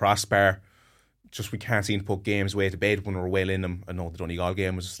 hit the crossbar. Just we can't seem to put games away to bed when we're well in them. I know the Donegal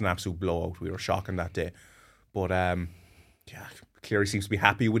game was an absolute blowout. We were shocking that day. But Cleary seems to be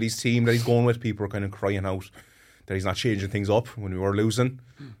happy with his team that he's going with. People are kind of crying out that he's not changing things up when we were losing.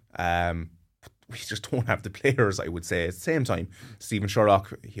 We just don't have the players, I would say. At the same time, Stephen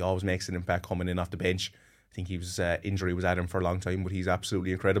Sherlock, he always makes an impact coming in off the bench. I think he was injury was at him for a long time, but he's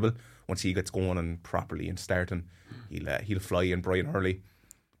absolutely incredible. Once he gets going and properly and starting, he'll fly. And Brian Hurley,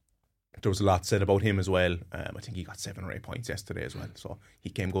 there was a lot said about him as well. I think he got 7 or 8 points yesterday as well, so he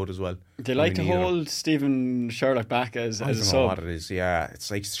came good as well. They like to hold Stephen Sherlock back as a sub. I don't know what it is. Yeah, it's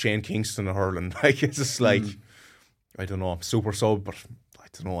like Shane Kingston of hurling. It's just I don't know, super sub, but I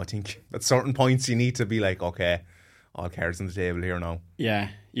don't know. I think at certain points you need to be like, okay, all cards on the table here now. Yeah,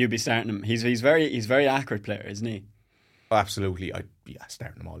 you'd be starting him. He's very accurate player, isn't he? Oh, absolutely.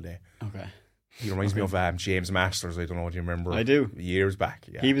 Starting him all day. Okay. He reminds me of James Masters. I don't know if you remember. I do. Years back.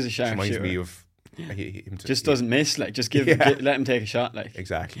 Yeah. He was a sharp reminds shooter. Me of him just doesn't miss. Just let him take a shot.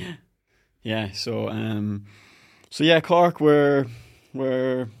 Exactly. Yeah. So Cork, we're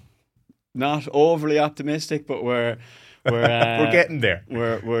not overly optimistic, but we're getting there.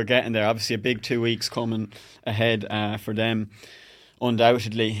 We're getting there. Obviously, a big 2 weeks coming ahead for them,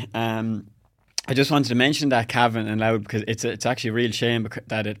 undoubtedly. I just wanted to mention that Cavan and Louth because it's actually a real shame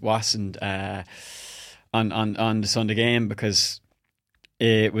that it wasn't on the Sunday game, because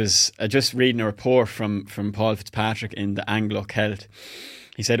it was just reading a report from Paul Fitzpatrick in the Anglo-Celt.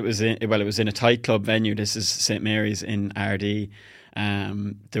 He said it was in a tight club venue. This is St Mary's in Ardee.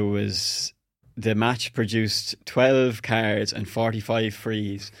 The match produced 12 cards and 45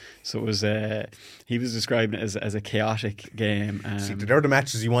 frees. So it was he was describing it as a chaotic game. See, they're the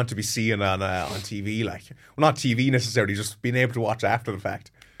matches you want to be seeing on TV. Not TV necessarily, just being able to watch after the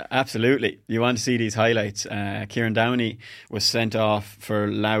fact. Absolutely. You want to see these highlights. Kieran Downey was sent off for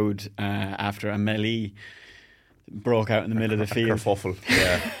Louth after a melee broke out in the middle of the field. Kerfuffle,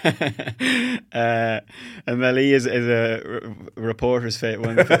 yeah. A melee is a reporter's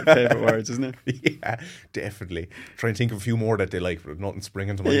one of the favourite words, isn't it? Yeah, definitely. Try and think of a few more that they like, but nothing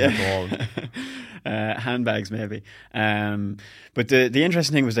springing to mind at all. Handbags, maybe. But the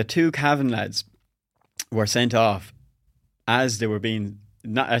interesting thing was that 2 Cavan lads were sent off as they were being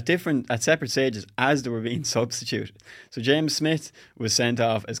at separate stages as they were being substituted. So James Smith was sent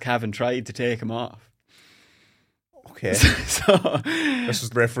off as Cavan tried to take him off. Okay. So this is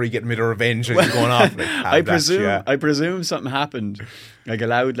the referee getting a bit of revenge and he's going off. I presume something happened. A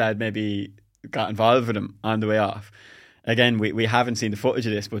Louth lad maybe got involved with him on the way off. Again, we haven't seen the footage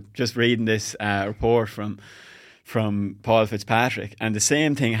of this, but just reading this report from Paul Fitzpatrick, and the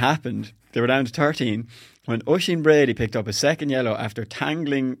same thing happened. They were down to 13 when Oisin Brady picked up a second yellow after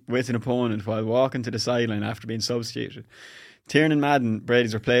tangling with an opponent while walking to the sideline after being substituted. Tiernan Madden,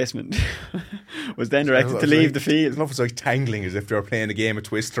 Brady's replacement, was then directed to leave the field. It's almost like tangling, as if they were playing a game of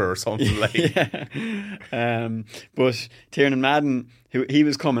Twister or something like. Yeah. But Tiernan Madden, he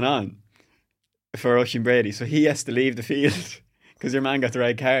was coming on for Oisin Brady, so he has to leave the field because your man got the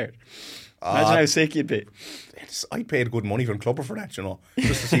red card. Imagine how sick you'd be. I paid good money from Clubber for that,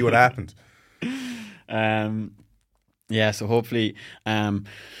 just to see what happened. So hopefully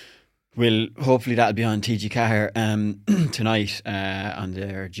that'll be on TG Car tonight on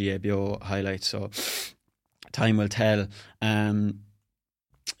their GABO highlights, so time will tell.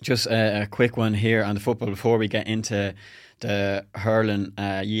 Just a quick one here on the football before we get into the hurling.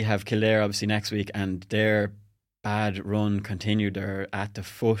 You have Kildare obviously next week, and their bad run continued. They're at the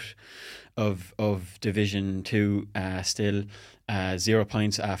foot of Division 2 still, 0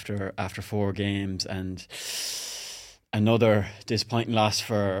 points after 4 games, and another disappointing loss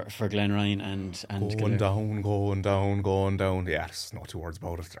for Glenryan and going down. Yeah, there's no two words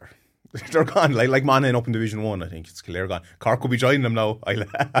about it. They're gone. Like Monaghan up in Division 1, I think it's Kildare gone. Cork will be joining them now. I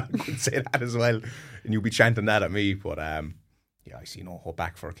could say that as well, and you'll be chanting that at me. But yeah, I see no hope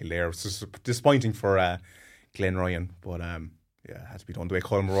back for Kildare. It's just disappointing for Glenryan, but yeah, it had to be done. The way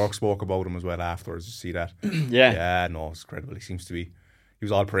Colin O'Rourke spoke about him as well afterwards. You see that? Yeah, no, it's incredible. He seems to be. He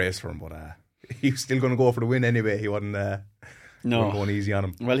was all praise for him, but he was still going to go for the win anyway. He wasn't. Wasn't going easy on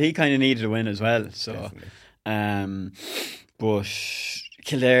him. Well, he kind of needed a win as well. So, but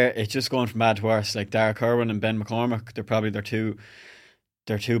Kildare, it's just going from bad to worse. Like Derek Irwin and Ben McCormack, they're probably their two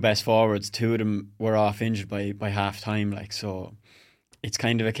best forwards. Two of them were off injured by half time. Like, so, it's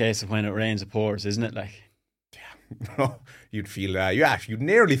kind of a case of when it rains, it pours, isn't it? Like, yeah, you'd feel you'd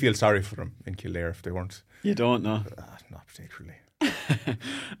nearly feel sorry for them in Kildare if they weren't. You don't know, not particularly.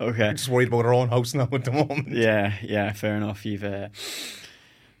 Okay, I'm just worried about our own house now at the moment. Yeah, fair enough.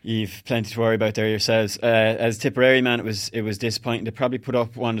 You've plenty to worry about there yourselves. As Tipperary, man, it was disappointing. They probably put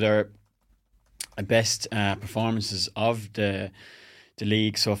up one of their best performances of the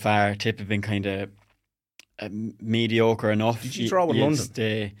league so far. Tip have been kind of mediocre enough. Did you draw with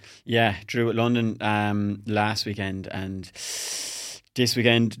London? Drew at London last weekend, and this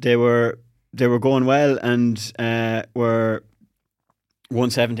weekend they were going well and were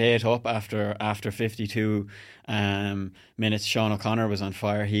 178 up after 52 minutes. Sean O'Connor was on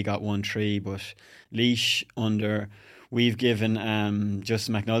fire. He got 1-3, but Laois we've given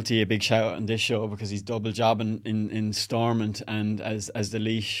Justin McNulty a big shout out on this show because he's double jobbing in Stormont and as the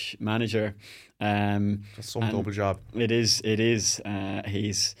Laois manager. That's some double job. It is. He's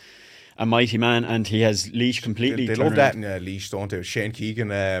a mighty man, and he has Laois completely. They love that in Laois, don't they? Shane Keegan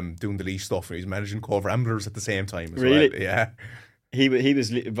doing the Laois stuff. He's managing Cove Ramblers at the same time as really? Well. Yeah. He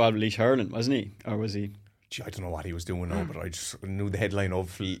was involved with Laois hurling, wasn't he? Or was he? I don't know what he was doing now, but I just knew the headline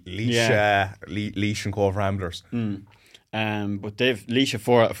of Laois and Cove Ramblers. But they've Laois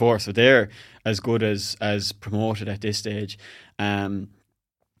 4 out of 4, so they're as good as promoted at this stage, playing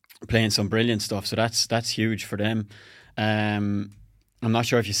some brilliant stuff. So that's huge for them. I'm not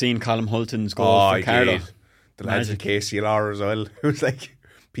sure if you've seen Colm Hulton's goal for Carlow. The lads in KCLR as well. It was like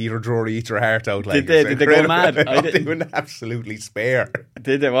Peter Drury eat your heart out. Like, did they go mad? They went absolutely spare.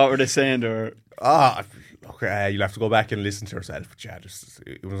 Did they? What were they saying? Look, you'll have to go back and listen to yourself. But yeah,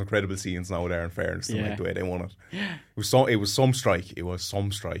 it was incredible scenes now there. In fairness, like the way they won it. It was some strike.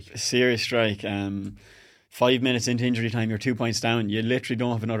 A serious strike. 5 minutes into injury time, you're 2 points down. You literally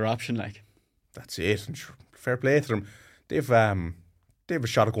don't have another option. Like, that's it. And fair play to them. They've a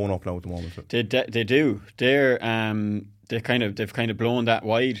shot at going up now at the moment. They do. They've kind of blown that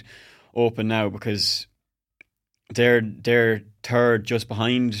wide open now because they're third just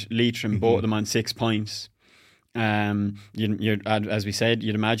behind Leitrim, both of them on 6 points. As we said,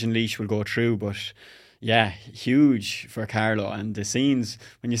 you'd imagine Laois will go through, but yeah, huge for Carlow. And the scenes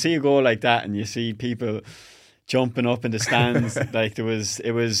when you see a goal like that and you see people jumping up in the stands, like it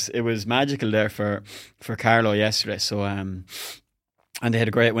was magical there for Carlow yesterday. So and they had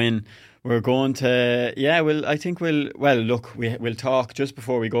a great win. We're going to we'll talk just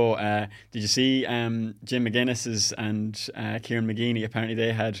before we go. Did you see Jim McGuinness's and Kieran McGeeney? Apparently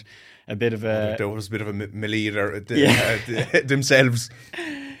they had a bit of a melee themselves.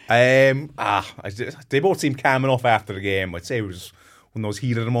 They both seemed calm enough after the game. I'd say it was one of those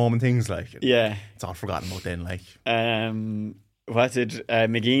heat of the moment things. Like, it's all forgotten about then. Like, what did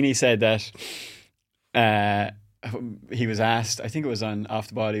McGeeney said that he was asked, I think it was on Off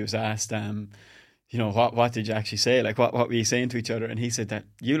the Ball, he was asked, what did you actually say? Like, what were you saying to each other? And he said that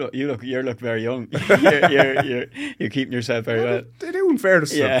you look very young. you're keeping yourself very well. They do, in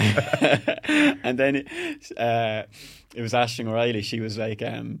fairness. Yeah. And then it was Aisling O'Reilly. She was like,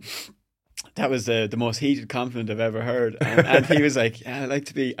 that was the most heated compliment I've ever heard. And he was like, I like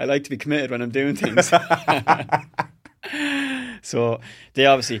to be committed when I'm doing things. So they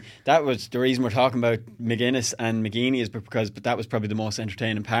obviously, that was the reason we're talking about McGuinness and McGeeney, is because that was probably the most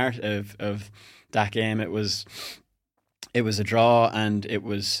entertaining part of that game. It was a draw, and it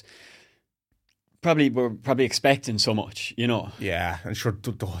was we're probably expecting so much, you know. Yeah, and sure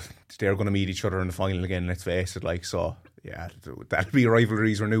they're going to meet each other in the final again. Let's face it, like, so. Yeah, that'll be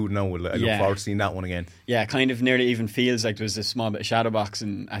rivalries renewed now. I look forward to seeing that one again. Yeah, kind of nearly even feels like there's a small bit of shadow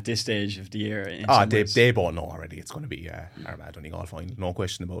boxing at this stage of the year. They both know already it's going to be Armagh all final, no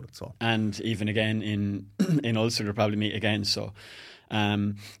question about it. So, and even again in Ulster they'll probably meet again. So,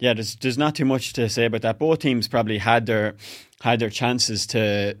 there's not too much to say about that. Both teams probably had their chances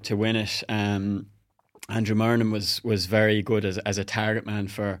to win it. And Andrew Murnan was very good as a target man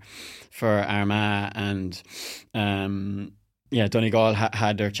for Armagh, and Donegal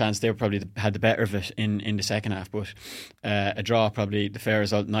had their chance. They probably had the better of it in the second half, but a draw probably the fair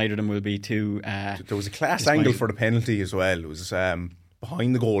result. Neither of them will be too. There was a class angle for the penalty as well. It was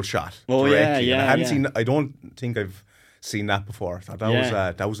behind the goal shot. Oh directly. yeah. And I hadn't seen. I don't think I've seen that before. I thought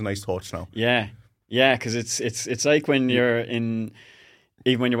that was a nice touch. Now. Yeah, because it's like when you're in.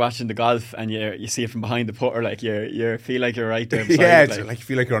 Even when you're watching the golf and you see it from behind the putter, like you feel like you're right there. Yeah, it's like you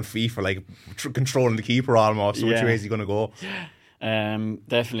feel like you're on FIFA, like controlling the keeper almost. So which way is he going to go?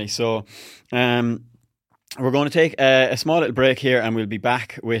 Definitely. So we're going to take a small little break here, and we'll be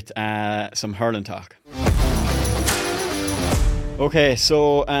back with some hurling talk. Okay,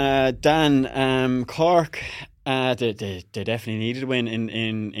 so Dan, Cork, they definitely needed a win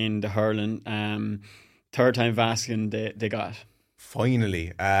in the hurling. Third time Vaskin they got.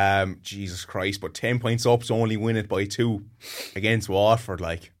 Finally, Jesus Christ, but 10 points up to only win it by 2 against Waterford,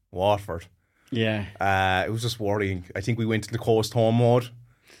 Yeah. It was just worrying. I think we went to the coast home mode.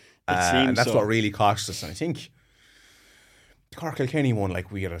 And that's what really cost us. And I think Cork Kilkenny won,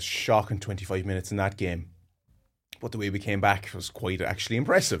 we had a shocking 25 minutes in that game. But the way we came back was quite actually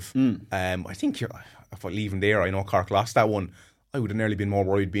impressive. I think if I leave them there, I know Cork lost that one. I would have nearly been more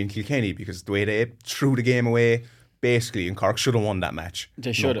worried being Kilkenny, because the way they threw the game away, basically, and Cork should have won that match.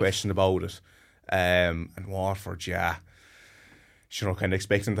 They should have. No question about it. And Waterford, kind of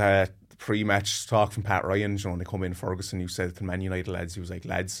expecting the pre-match talk from Pat Ryan. They come in, Ferguson, you said to the Man United lads, he was like,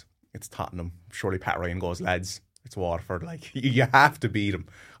 lads, it's Tottenham. Surely Pat Ryan goes, lads, it's Waterford. You have to beat them.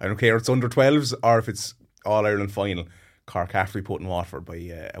 I don't care if it's under 12s or if it's All-Ireland final. Cork have to be putting Waterford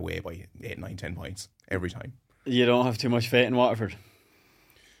away by 8, 9, 10 points every time. You don't have too much faith in Waterford?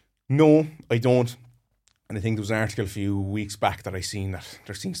 No, I don't. And I think there was an article a few weeks back that I seen that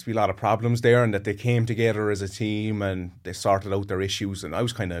there seems to be a lot of problems there, and that they came together as a team and they sorted out their issues. And I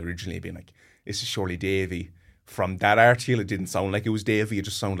was kind of originally being like, this is surely Davy. From that article, it didn't sound like it was Davy. It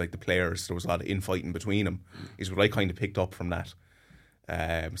just sounded like the players. There was a lot of infighting between them, is what I kind of picked up from that.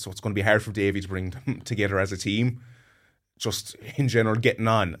 So it's going to be hard for Davy to bring them together as a team. Just in general, getting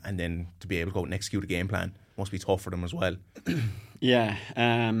on, and then to be able to go out and execute a game plan must be tough for them as well. Yeah.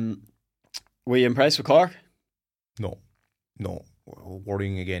 Were you impressed with Cork? No.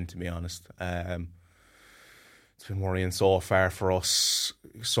 Worrying again, to be honest. It's been worrying so far for us.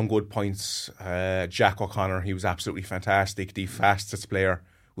 Some good points. Jack O'Connor, he was absolutely fantastic. The fastest player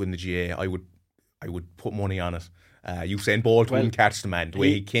within the GA. I would put money on it. Usain Bolt wouldn't catch the man. The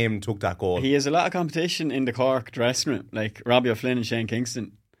way he came and took that goal. He has a lot of competition in the Cork dressing room, like Robbie O'Flynn and Shane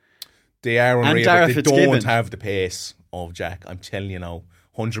Kingston. They are unreal, but they don't have the pace of Jack. I'm telling you now.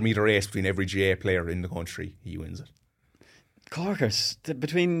 100-metre race between every GA player in the country, he wins it. Corkers,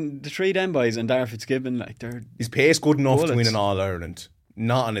 between the three them boys and Darragh Fitzgibbon, his pace good enough to win an All-Ireland.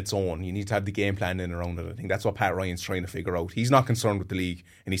 Not on its own. You need to have the game plan in around it. I think that's what Pat Ryan's trying to figure out. He's not concerned with the league,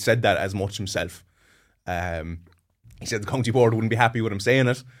 and he said that as much himself. He said the county board wouldn't be happy with him saying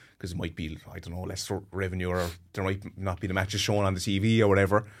it, because it might be, I don't know, less revenue, or there might not be the matches shown on the TV or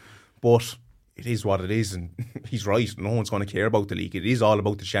whatever. But it is what it is, and he's right. No one's going to care about the league. It is all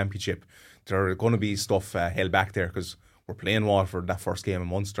about the championship. There are going to be stuff held back there, because we're playing Waterford that first game in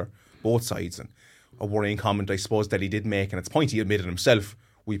Munster, both sides. And a worrying comment, I suppose, that he did make, and it's a point he admitted himself,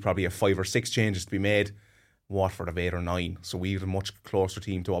 we probably have 5 or 6 changes to be made. Waterford have 8 or 9, so we have a much closer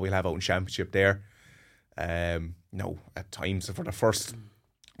team to what we'll have out in championship there. No, at times for the first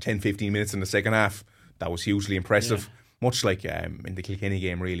 10-15 minutes in the second half, that was hugely impressive. Yeah. Much like in the Kilkenny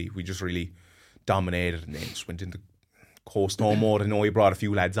game, really, we just really dominated, and then just went into coast home mode. I know he brought a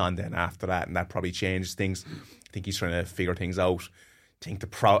few lads on then after that, and that probably changed things. I think he's trying to figure things out. I think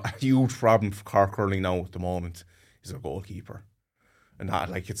the huge problem for Cork hurling now at the moment is their goalkeeper. And that,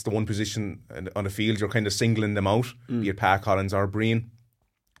 it's the one position on the field you're kind of singling them out, be it Pat Collins or Breen.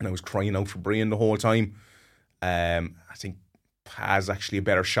 And I was crying out for Breen the whole time. I think Pat's actually a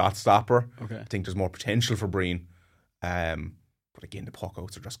better shot stopper. Okay. I think there's more potential for Breen. But again, the puck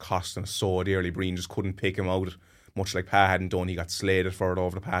outs are just costing us so dearly. Breen just couldn't pick him out, much like Pat hadn't done. He got slated for it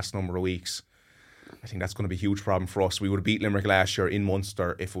over the past number of weeks. I think that's going to be a huge problem for us. We would have beat Limerick last year in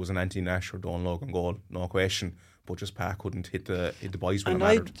Munster if it was an Anthony Nash or Don Logan goal, no question. But just Pat couldn't hit the boys when it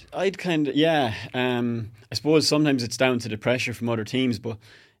mattered. I'd kind of, I suppose sometimes it's down to the pressure from other teams, but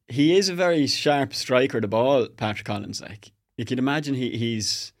he is a very sharp striker of the ball, Patrick Collins. You can imagine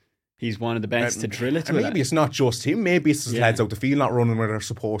he's one of the best to drill it to. Maybe it's not just him. Maybe it's the lads out the field not running where they're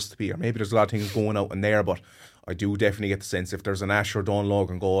supposed to be, or maybe there's a lot of things going out in there. But I do definitely get the sense if there's an Ash or Don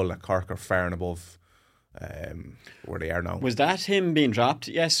Logan goal, that Cork are far and above where they are now. Was that him being dropped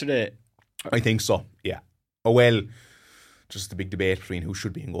yesterday? I think so, yeah. Oh, well, just a big debate between who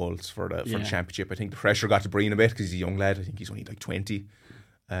should be in goals for the championship. I think the pressure got to Brian a bit because he's a young lad. I think he's only like 20. He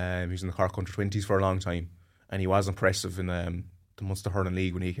was in the Cork under 20s for a long time, and he was impressive in the Munster Hurling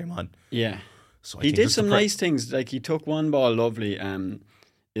League when he came on. Yeah, so he did some nice things. Like, he took one ball lovely.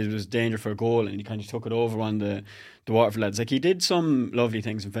 It was danger for a goal, and he kind of took it over on the Waterford lads. Like, he did some lovely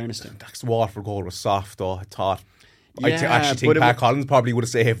things, in fairness to him. That Waterford goal was soft, though, I thought. Yeah, I actually think Pat Collins probably would have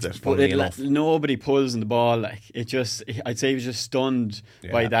saved it. But nobody pulls in the ball. Like, I'd say he was just stunned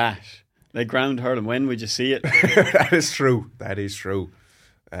by that. Like, ground hurling, when would you see it? That is true.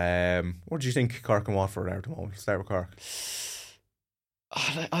 What do you think Cork and Watford are at the moment? Let's start with Cork.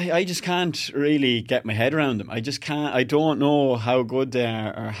 I just can't really get my head around them. I just can't. I don't know how good they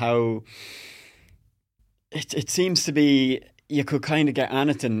are, or how. It seems to be. You could kind of get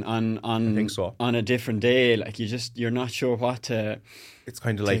anything on I think so. On a different day. Like, you're not sure what to. It's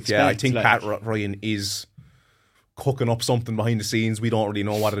kind of like, expect. I think Pat Ryan is cooking up something behind the scenes. We don't really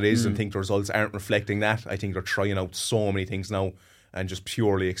know what it is, and think the results aren't reflecting that. I think they're trying out so many things now and just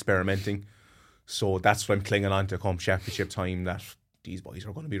purely experimenting. So that's what I'm clinging on to come championship time, that these boys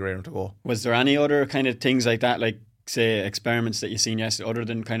are going to be raring to go. Was there any other kind of things like that, like, say, experiments that you've seen yesterday, other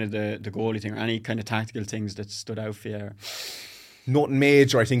than kind of the goalie thing, or any kind of tactical things that stood out for you? Nothing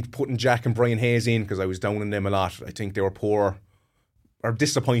major. I think putting Jack and Brian Hayes in, because I was down on them a lot. I think they were poor, or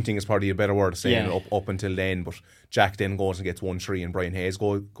disappointing is probably a better word of saying it, up until then. But Jack then goes and gets 1-3, and Brian Hayes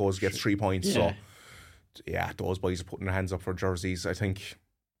goes and gets 3 points. Yeah. So, yeah, those boys are putting their hands up for jerseys. I think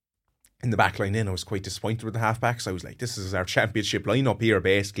in the back line then, I was quite disappointed with the halfbacks. I was like, this is our championship lineup here,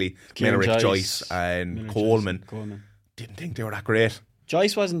 basically. Menerick, Joyce and Coleman. Didn't think they were that great.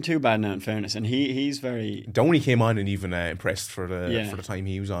 Joyce wasn't too bad now, in fairness, and he's very... Downey came on and even impressed for the time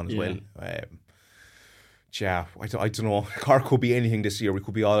he was on as well. I don't know. Cork could be anything this year. We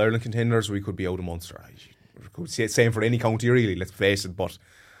could be All-Ireland contenders, or we could be out of Munster. We could say the same for any county, really, let's face it, but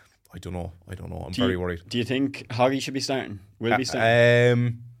I don't know. I'm very worried. Do you think Hoggy should be starting? Will be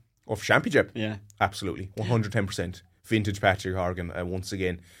starting? For championship? Yeah. Absolutely. 110%. Vintage Patrick Horgan, once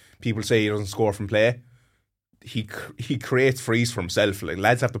again. People say he doesn't score from play. He creates frees for himself. Like,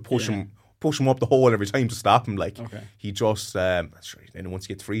 lads have to push him up the hole every time to stop him. Like, he just and once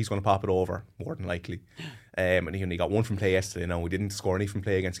he gets free, he's going to pop it over, more than likely. And he only got one from play yesterday. Now, he didn't score any from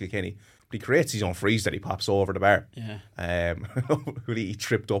play against Kilkenny, but he creates his own frees that he pops over the bar. He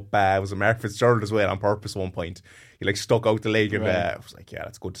tripped up. Was it Mark Fitzgerald as well on purpose? At one point, he like stuck out the leg, and I was like, yeah,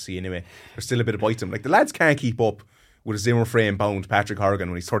 that's good to see. Anyway, there's still a bit of bite to him. Like, the lads can't keep up with a Zimmer frame bound Patrick Horgan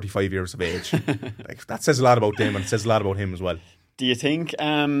when he's 35 years of age. Like, that says a lot about them, and it says a lot about him as well. Do you think,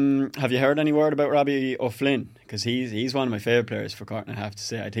 have you heard any word about Robbie O'Flynn? Because he's one of my favourite players for Cork, I have to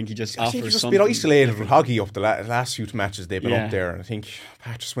say. I think he just offers something. He's just been isolated with Hoggy up the last few matches they've been up there, and I think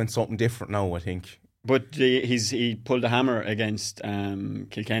Pat just went something different now, I think. But he pulled a hammer against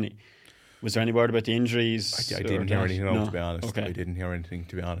Kilkenny. Was there any word about the injuries? I didn't hear anything, to be honest. Okay. I didn't hear anything,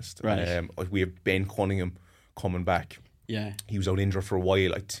 to be honest. Right. We have Ben Cunningham coming back. Yeah. He was out injured for a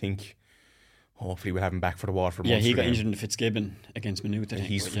while, I think. Hopefully we'll have him back for the Waterford. Yeah, he got injured in the Fitzgibbon against Maynooth.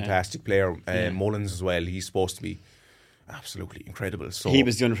 He's a fantastic player. Mullins as well. He's supposed to be absolutely incredible. So he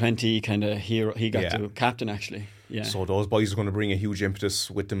was the under-20 kind of hero. He got to captain, actually. Yeah. So those boys are going to bring a huge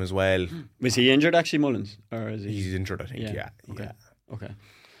impetus with them as well. Was he injured, actually, Mullins? Or is he? He's injured, I think. Yeah. Okay.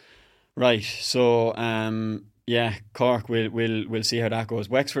 Right. So Cork. We'll see how that goes.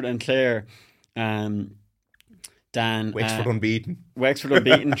 Wexford and Clare. Dan, Wexford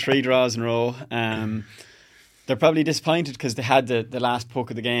unbeaten. 3 draws in a row. They're probably disappointed because they had the last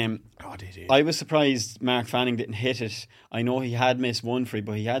puck of the game. Oh, they did. I was surprised Mark Fanning didn't hit it. I know he had missed one free,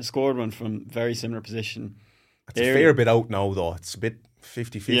 but he had scored one from very similar position. It's a fair bit out now, though. It's a bit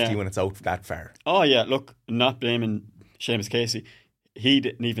 50-50 when it's out that far. Oh, yeah. Look, not blaming Seamus Casey. He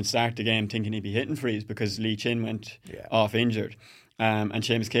didn't even start the game thinking he'd be hitting frees because Lee Chin went off injured. And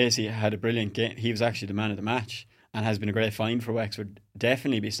Seamus Casey had a brilliant game. He was actually the man of the match and has been a great find for Wexford.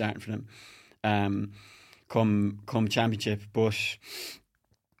 Definitely be starting for them come championship. But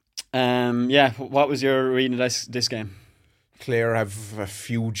what was your reading of this game? Clare have a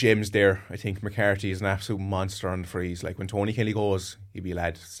few gems there. I think McCarthy is an absolute monster on the frees. Like, when Tony Kelly goes, he'll be a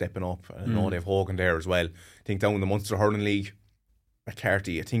lad stepping up. I know they have Hogan there as well. I think down in the Munster Hurling League,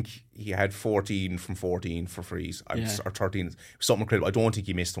 McCarthy, I think he had 14 from 14 for frees, or 13. It was something incredible. I don't think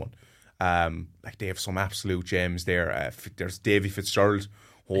he missed one. Like, they have some absolute gems there. There's Davy Fitzgerald.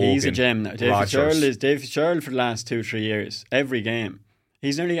 Hogan, he's a gem now. David Fitzgerald for the last 2-3 years. Every game.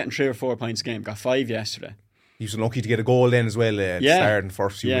 He's nearly getting 3 or 4 points a game. Got 5 yesterday. He was unlucky to get a goal then as well at the start in the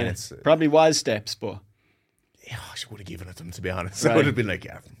first few minutes. Probably was steps, but Yeah, I would have given it to him, to be honest. Right. I would have been like,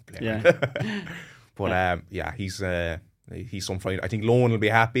 yeah. Yeah. But he's some fine. I think Lohan will be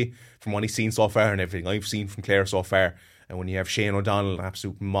happy from what he's seen so far and everything I've seen from Clare so far. And when you have Shane O'Donnell, an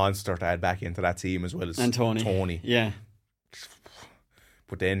absolute monster to add back into that team as well as Tony. Yeah.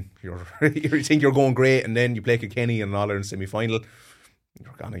 But then you think you're going great, and then you play Kilkenny in an All-Ireland semi-final,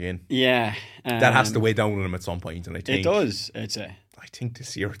 you're gone again. Yeah. That has to weigh down on them at some point, and I think it does, I'd say. I think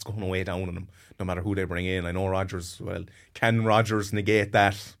this year it's going to weigh down on them, no matter who they bring in. I know Rodgers, can Rodgers negate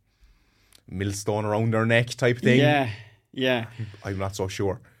that millstone around their neck type thing? Yeah. I'm not so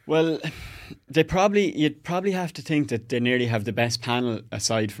sure. Well, you'd probably have to think that they nearly have the best panel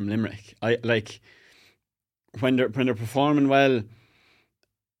aside from Limerick. When they're performing well,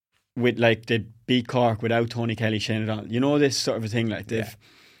 with they beat Cork without Tony Kelly, Shane O'Donnell. You know, this sort of a thing.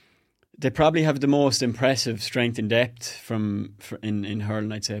 They probably have the most impressive strength and depth in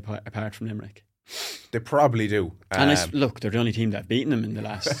hurling, I'd say, apart from Limerick. They probably do. And look, they're the only team that have beaten them in the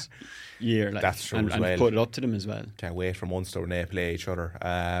last year. That's true, and as well. Put it up to them as well. Can't wait for Munster when they play each other.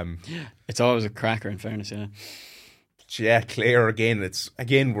 It's always a cracker, in fairness, yeah. Yeah, Clare again. We're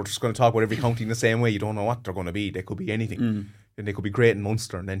just going to talk about every county in the same way. You don't know what they're going to be. They could be anything. And they could be great in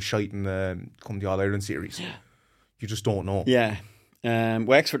Munster and then shite in come the All-Ireland series. Yeah. You just don't know. Yeah.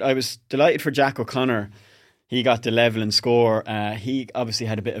 Wexford, I was delighted for Jack O'Connor. He got the level and score. He obviously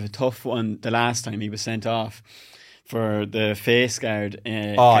had a bit of a tough one the last time he was sent off for the face guard.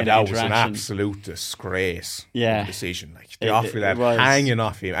 That was an absolute disgrace. Yeah. Decision. The Offaly lad hanging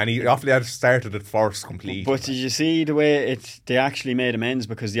off him. And Offaly lad started it first completely. But did you see the way they actually made amends,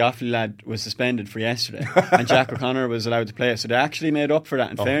 because the Offaly lad was suspended for yesterday and Jack O'Connor was allowed to play. So they actually made up for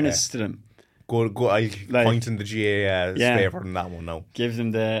that, in fairness to them. Good. I point in the GA's favour in that one now. Give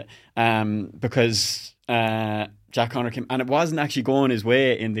them the because Jack O'Connor came, and it wasn't actually going his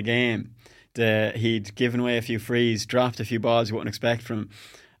way in the game. He'd given away a few frees, dropped a few balls you wouldn't expect from him,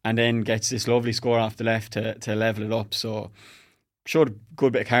 and then gets this lovely score off the left to level it up. So showed a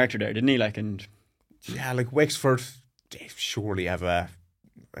good bit of character there, didn't he? Wexford, they surely have a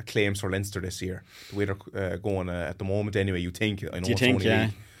claims for Leinster this year. The way they're going at the moment, anyway. You think? I know. Do you think?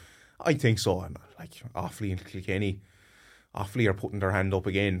 Yeah. I think so. And Offaly and Kilkenny. Offaly are putting their hand up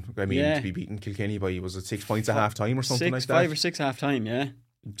again. I mean, to be beaten Kilkenny by, was it 6 points at half time or something like that? 5 or 6 half time, yeah.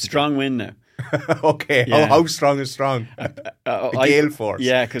 Strong win now. Okay, yeah. How strong is strong? A gale force.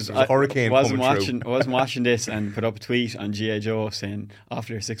 Yeah, because a hurricane I wasn't watching this and put up a tweet on G.A. Joe saying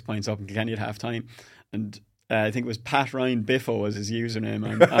Offaly are 6 points up and Kilkenny at half time. And I think it was Pat Ryan Biffo was his username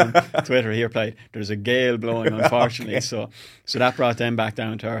on Twitter. He replied, "There's a gale blowing, unfortunately." Okay. So that brought them back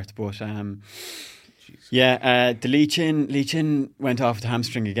down to earth. But the Leachin went off with the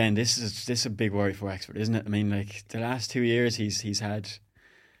hamstring again. This is a big worry for Wexford, isn't it? I mean, the last 2 years he's had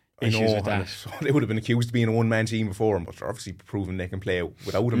issues with that. They would have been accused of being a one-man team before him, but they're obviously proven they can play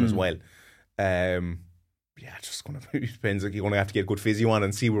without him as well. Just going to depends. You're going to have to get a good physio on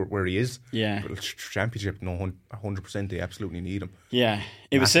and see where he is. Yeah, but championship, no, 100%. They absolutely need him. Yeah,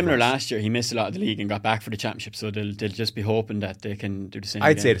 it was similar last year. He missed a lot of the league and got back for the championship, so they'll just be hoping that they can do the same.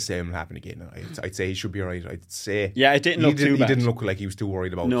 I'd say the same will happen again. I'd say he should be alright. I'd say it didn't look too bad. He didn't look like he was too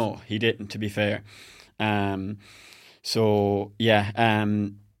worried about it. No, he didn't. To be fair, Limerick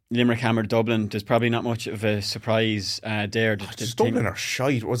hammered Dublin. There's probably not much of a surprise there. Dublin are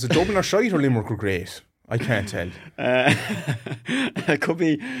shite. Was it Dublin or shite or Limerick were great? I can't tell. It could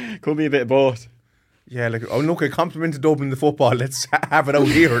be a bit of both. Yeah, a compliment to Dublin the football. Let's have it out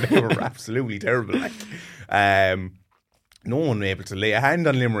here. They were absolutely terrible. No one able to lay a hand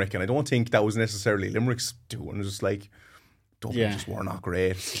on Limerick, and I don't think that was necessarily Limerick's doing. It was just Dublin just were not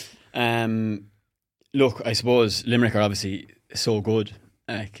great. Look, I suppose Limerick are obviously so good,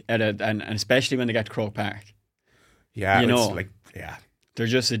 and especially when they get to Croke Park. Yeah, they're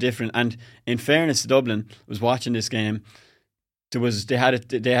just a different. And in fairness to Dublin, was watching this game. They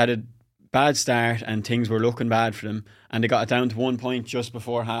had a bad start and things were looking bad for them, and they got it down to 1 point just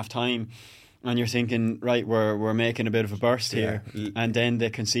before half time. And you're thinking, right, we're making a bit of a burst here, and then they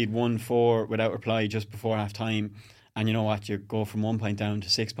concede 1-4 without reply just before half time. And you know what? You go from 1 point down to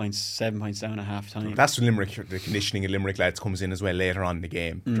 6 points, 7 points down at half time. That's when the conditioning of Limerick lads comes in as well later on in the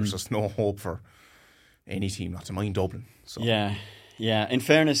game. There's just no hope for any team, not to mind Dublin. So. Yeah. In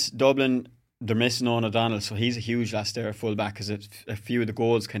fairness, Dublin, they're missing Owen O'Donnell, so he's a huge loss there at fullback, because a few of the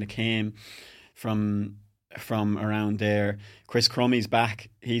goals kind of came from around there. Chris Crummey's back;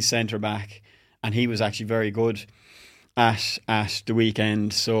 he's centre back, and he was actually very good at the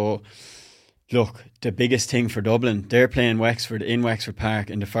weekend. So, look, the biggest thing for Dublin, they're playing Wexford in Wexford Park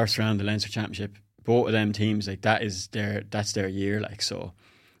in the first round of the Leinster Championship. Both of them teams, that's their year, so.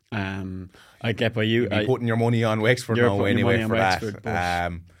 I get by you. You'd be putting your money on Wexford now anyway for Wexford,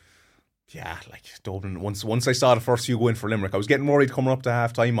 that. Yeah, like Dublin. Once I saw the first few go in for Limerick, I was getting worried coming up to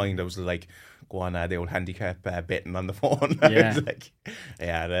half time. I was like, go on, the old handicap betting on the phone.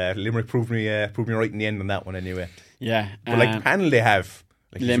 Yeah, Limerick proved me right in the end on that one anyway. Yeah, but like the panel they have,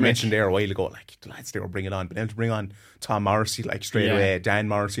 like you mentioned there a while ago, like the lads they were bringing on, but then to bring on Tom Morrissey like straight away, Dan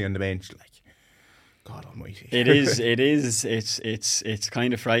Morrissey on the bench, like God Almighty. It is. It's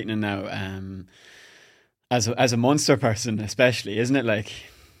kind of frightening now. As a Munster person, especially, isn't it? Like.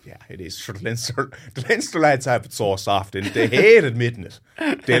 Yeah, it is. Sure, the Leinster lads have it so soft, and they hate admitting it.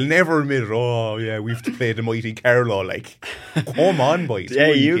 They'll never admit it. Oh, yeah, we've to play the mighty Carlow. Like, come on, boys.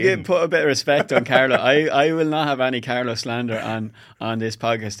 Yeah, put a bit of respect on Carlow. I will not have any Carlow slander on this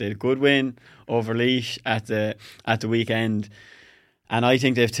podcast. They had a good win over Laois at the weekend, and I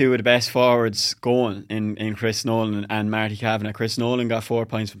think they have two of the best forwards going in Chris Nolan and Marty Kavanagh. Chris Nolan got 4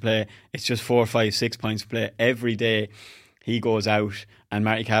 points for play. It's just 4, 5, 6 points for play every day. He goes out, and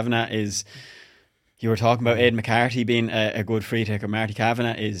Marty Kavanagh is. You were talking about Ed McCarthy being a good free taker. Marty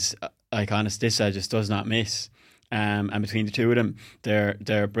Kavanagh is, like, honest, this side just does not miss. And between the two of them,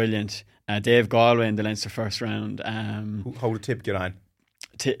 they're brilliant. Dave Galway in the Leinster first round. How did Tip get on?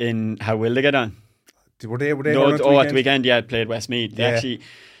 In how will they get on? Were they at the weekend? Yeah, played Westmeath. They actually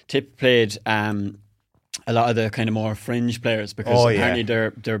Tip played. A lot of the kind of more fringe players because apparently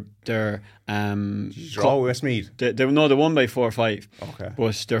they're Westmeath. They won by 4 or 5. Okay,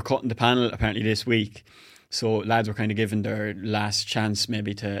 but they're cutting the panel apparently this week, so lads were kind of given their last chance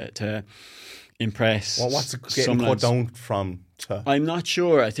maybe to impress. Well, what's it getting cut down from? I'm not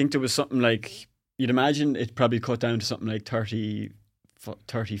sure. I think there was something like, you'd imagine it probably cut down to something like 30,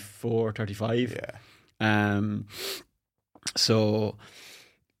 34, 35. Yeah. So.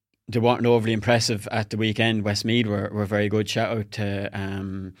 They weren't overly impressive at the weekend. Westmeath were very good. Shout out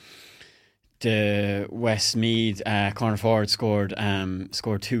to the Westmeath corner forward scored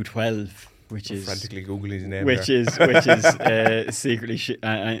 212, which is frantically googling his name. Which is secretly.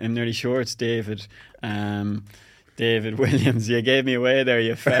 I'm nearly sure it's David. David Williams. You gave me away there,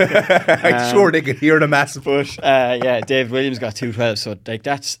 you fecker. I'm sure they could hear the massive. But David Williams got 212. So like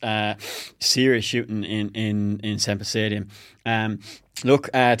that's serious shooting in Semper Stadium.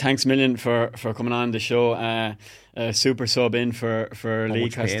 Look, thanks a million for coming on the show. Super sub in for Lee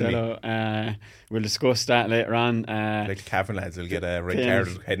Costello. We'll discuss that later on. Like the Cavan lads will get a red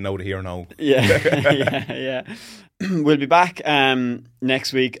card heading out of here now. Yeah. We'll be back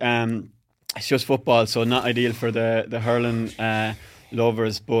next week. It's just football, so not ideal for the hurling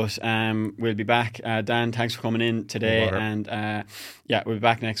lovers, but we'll be back. Dan, thanks for coming in today, and we'll be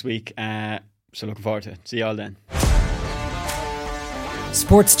back next week. So looking forward to it. See you all then.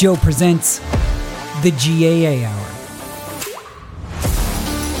 Sports Joe presents the GAA Hour.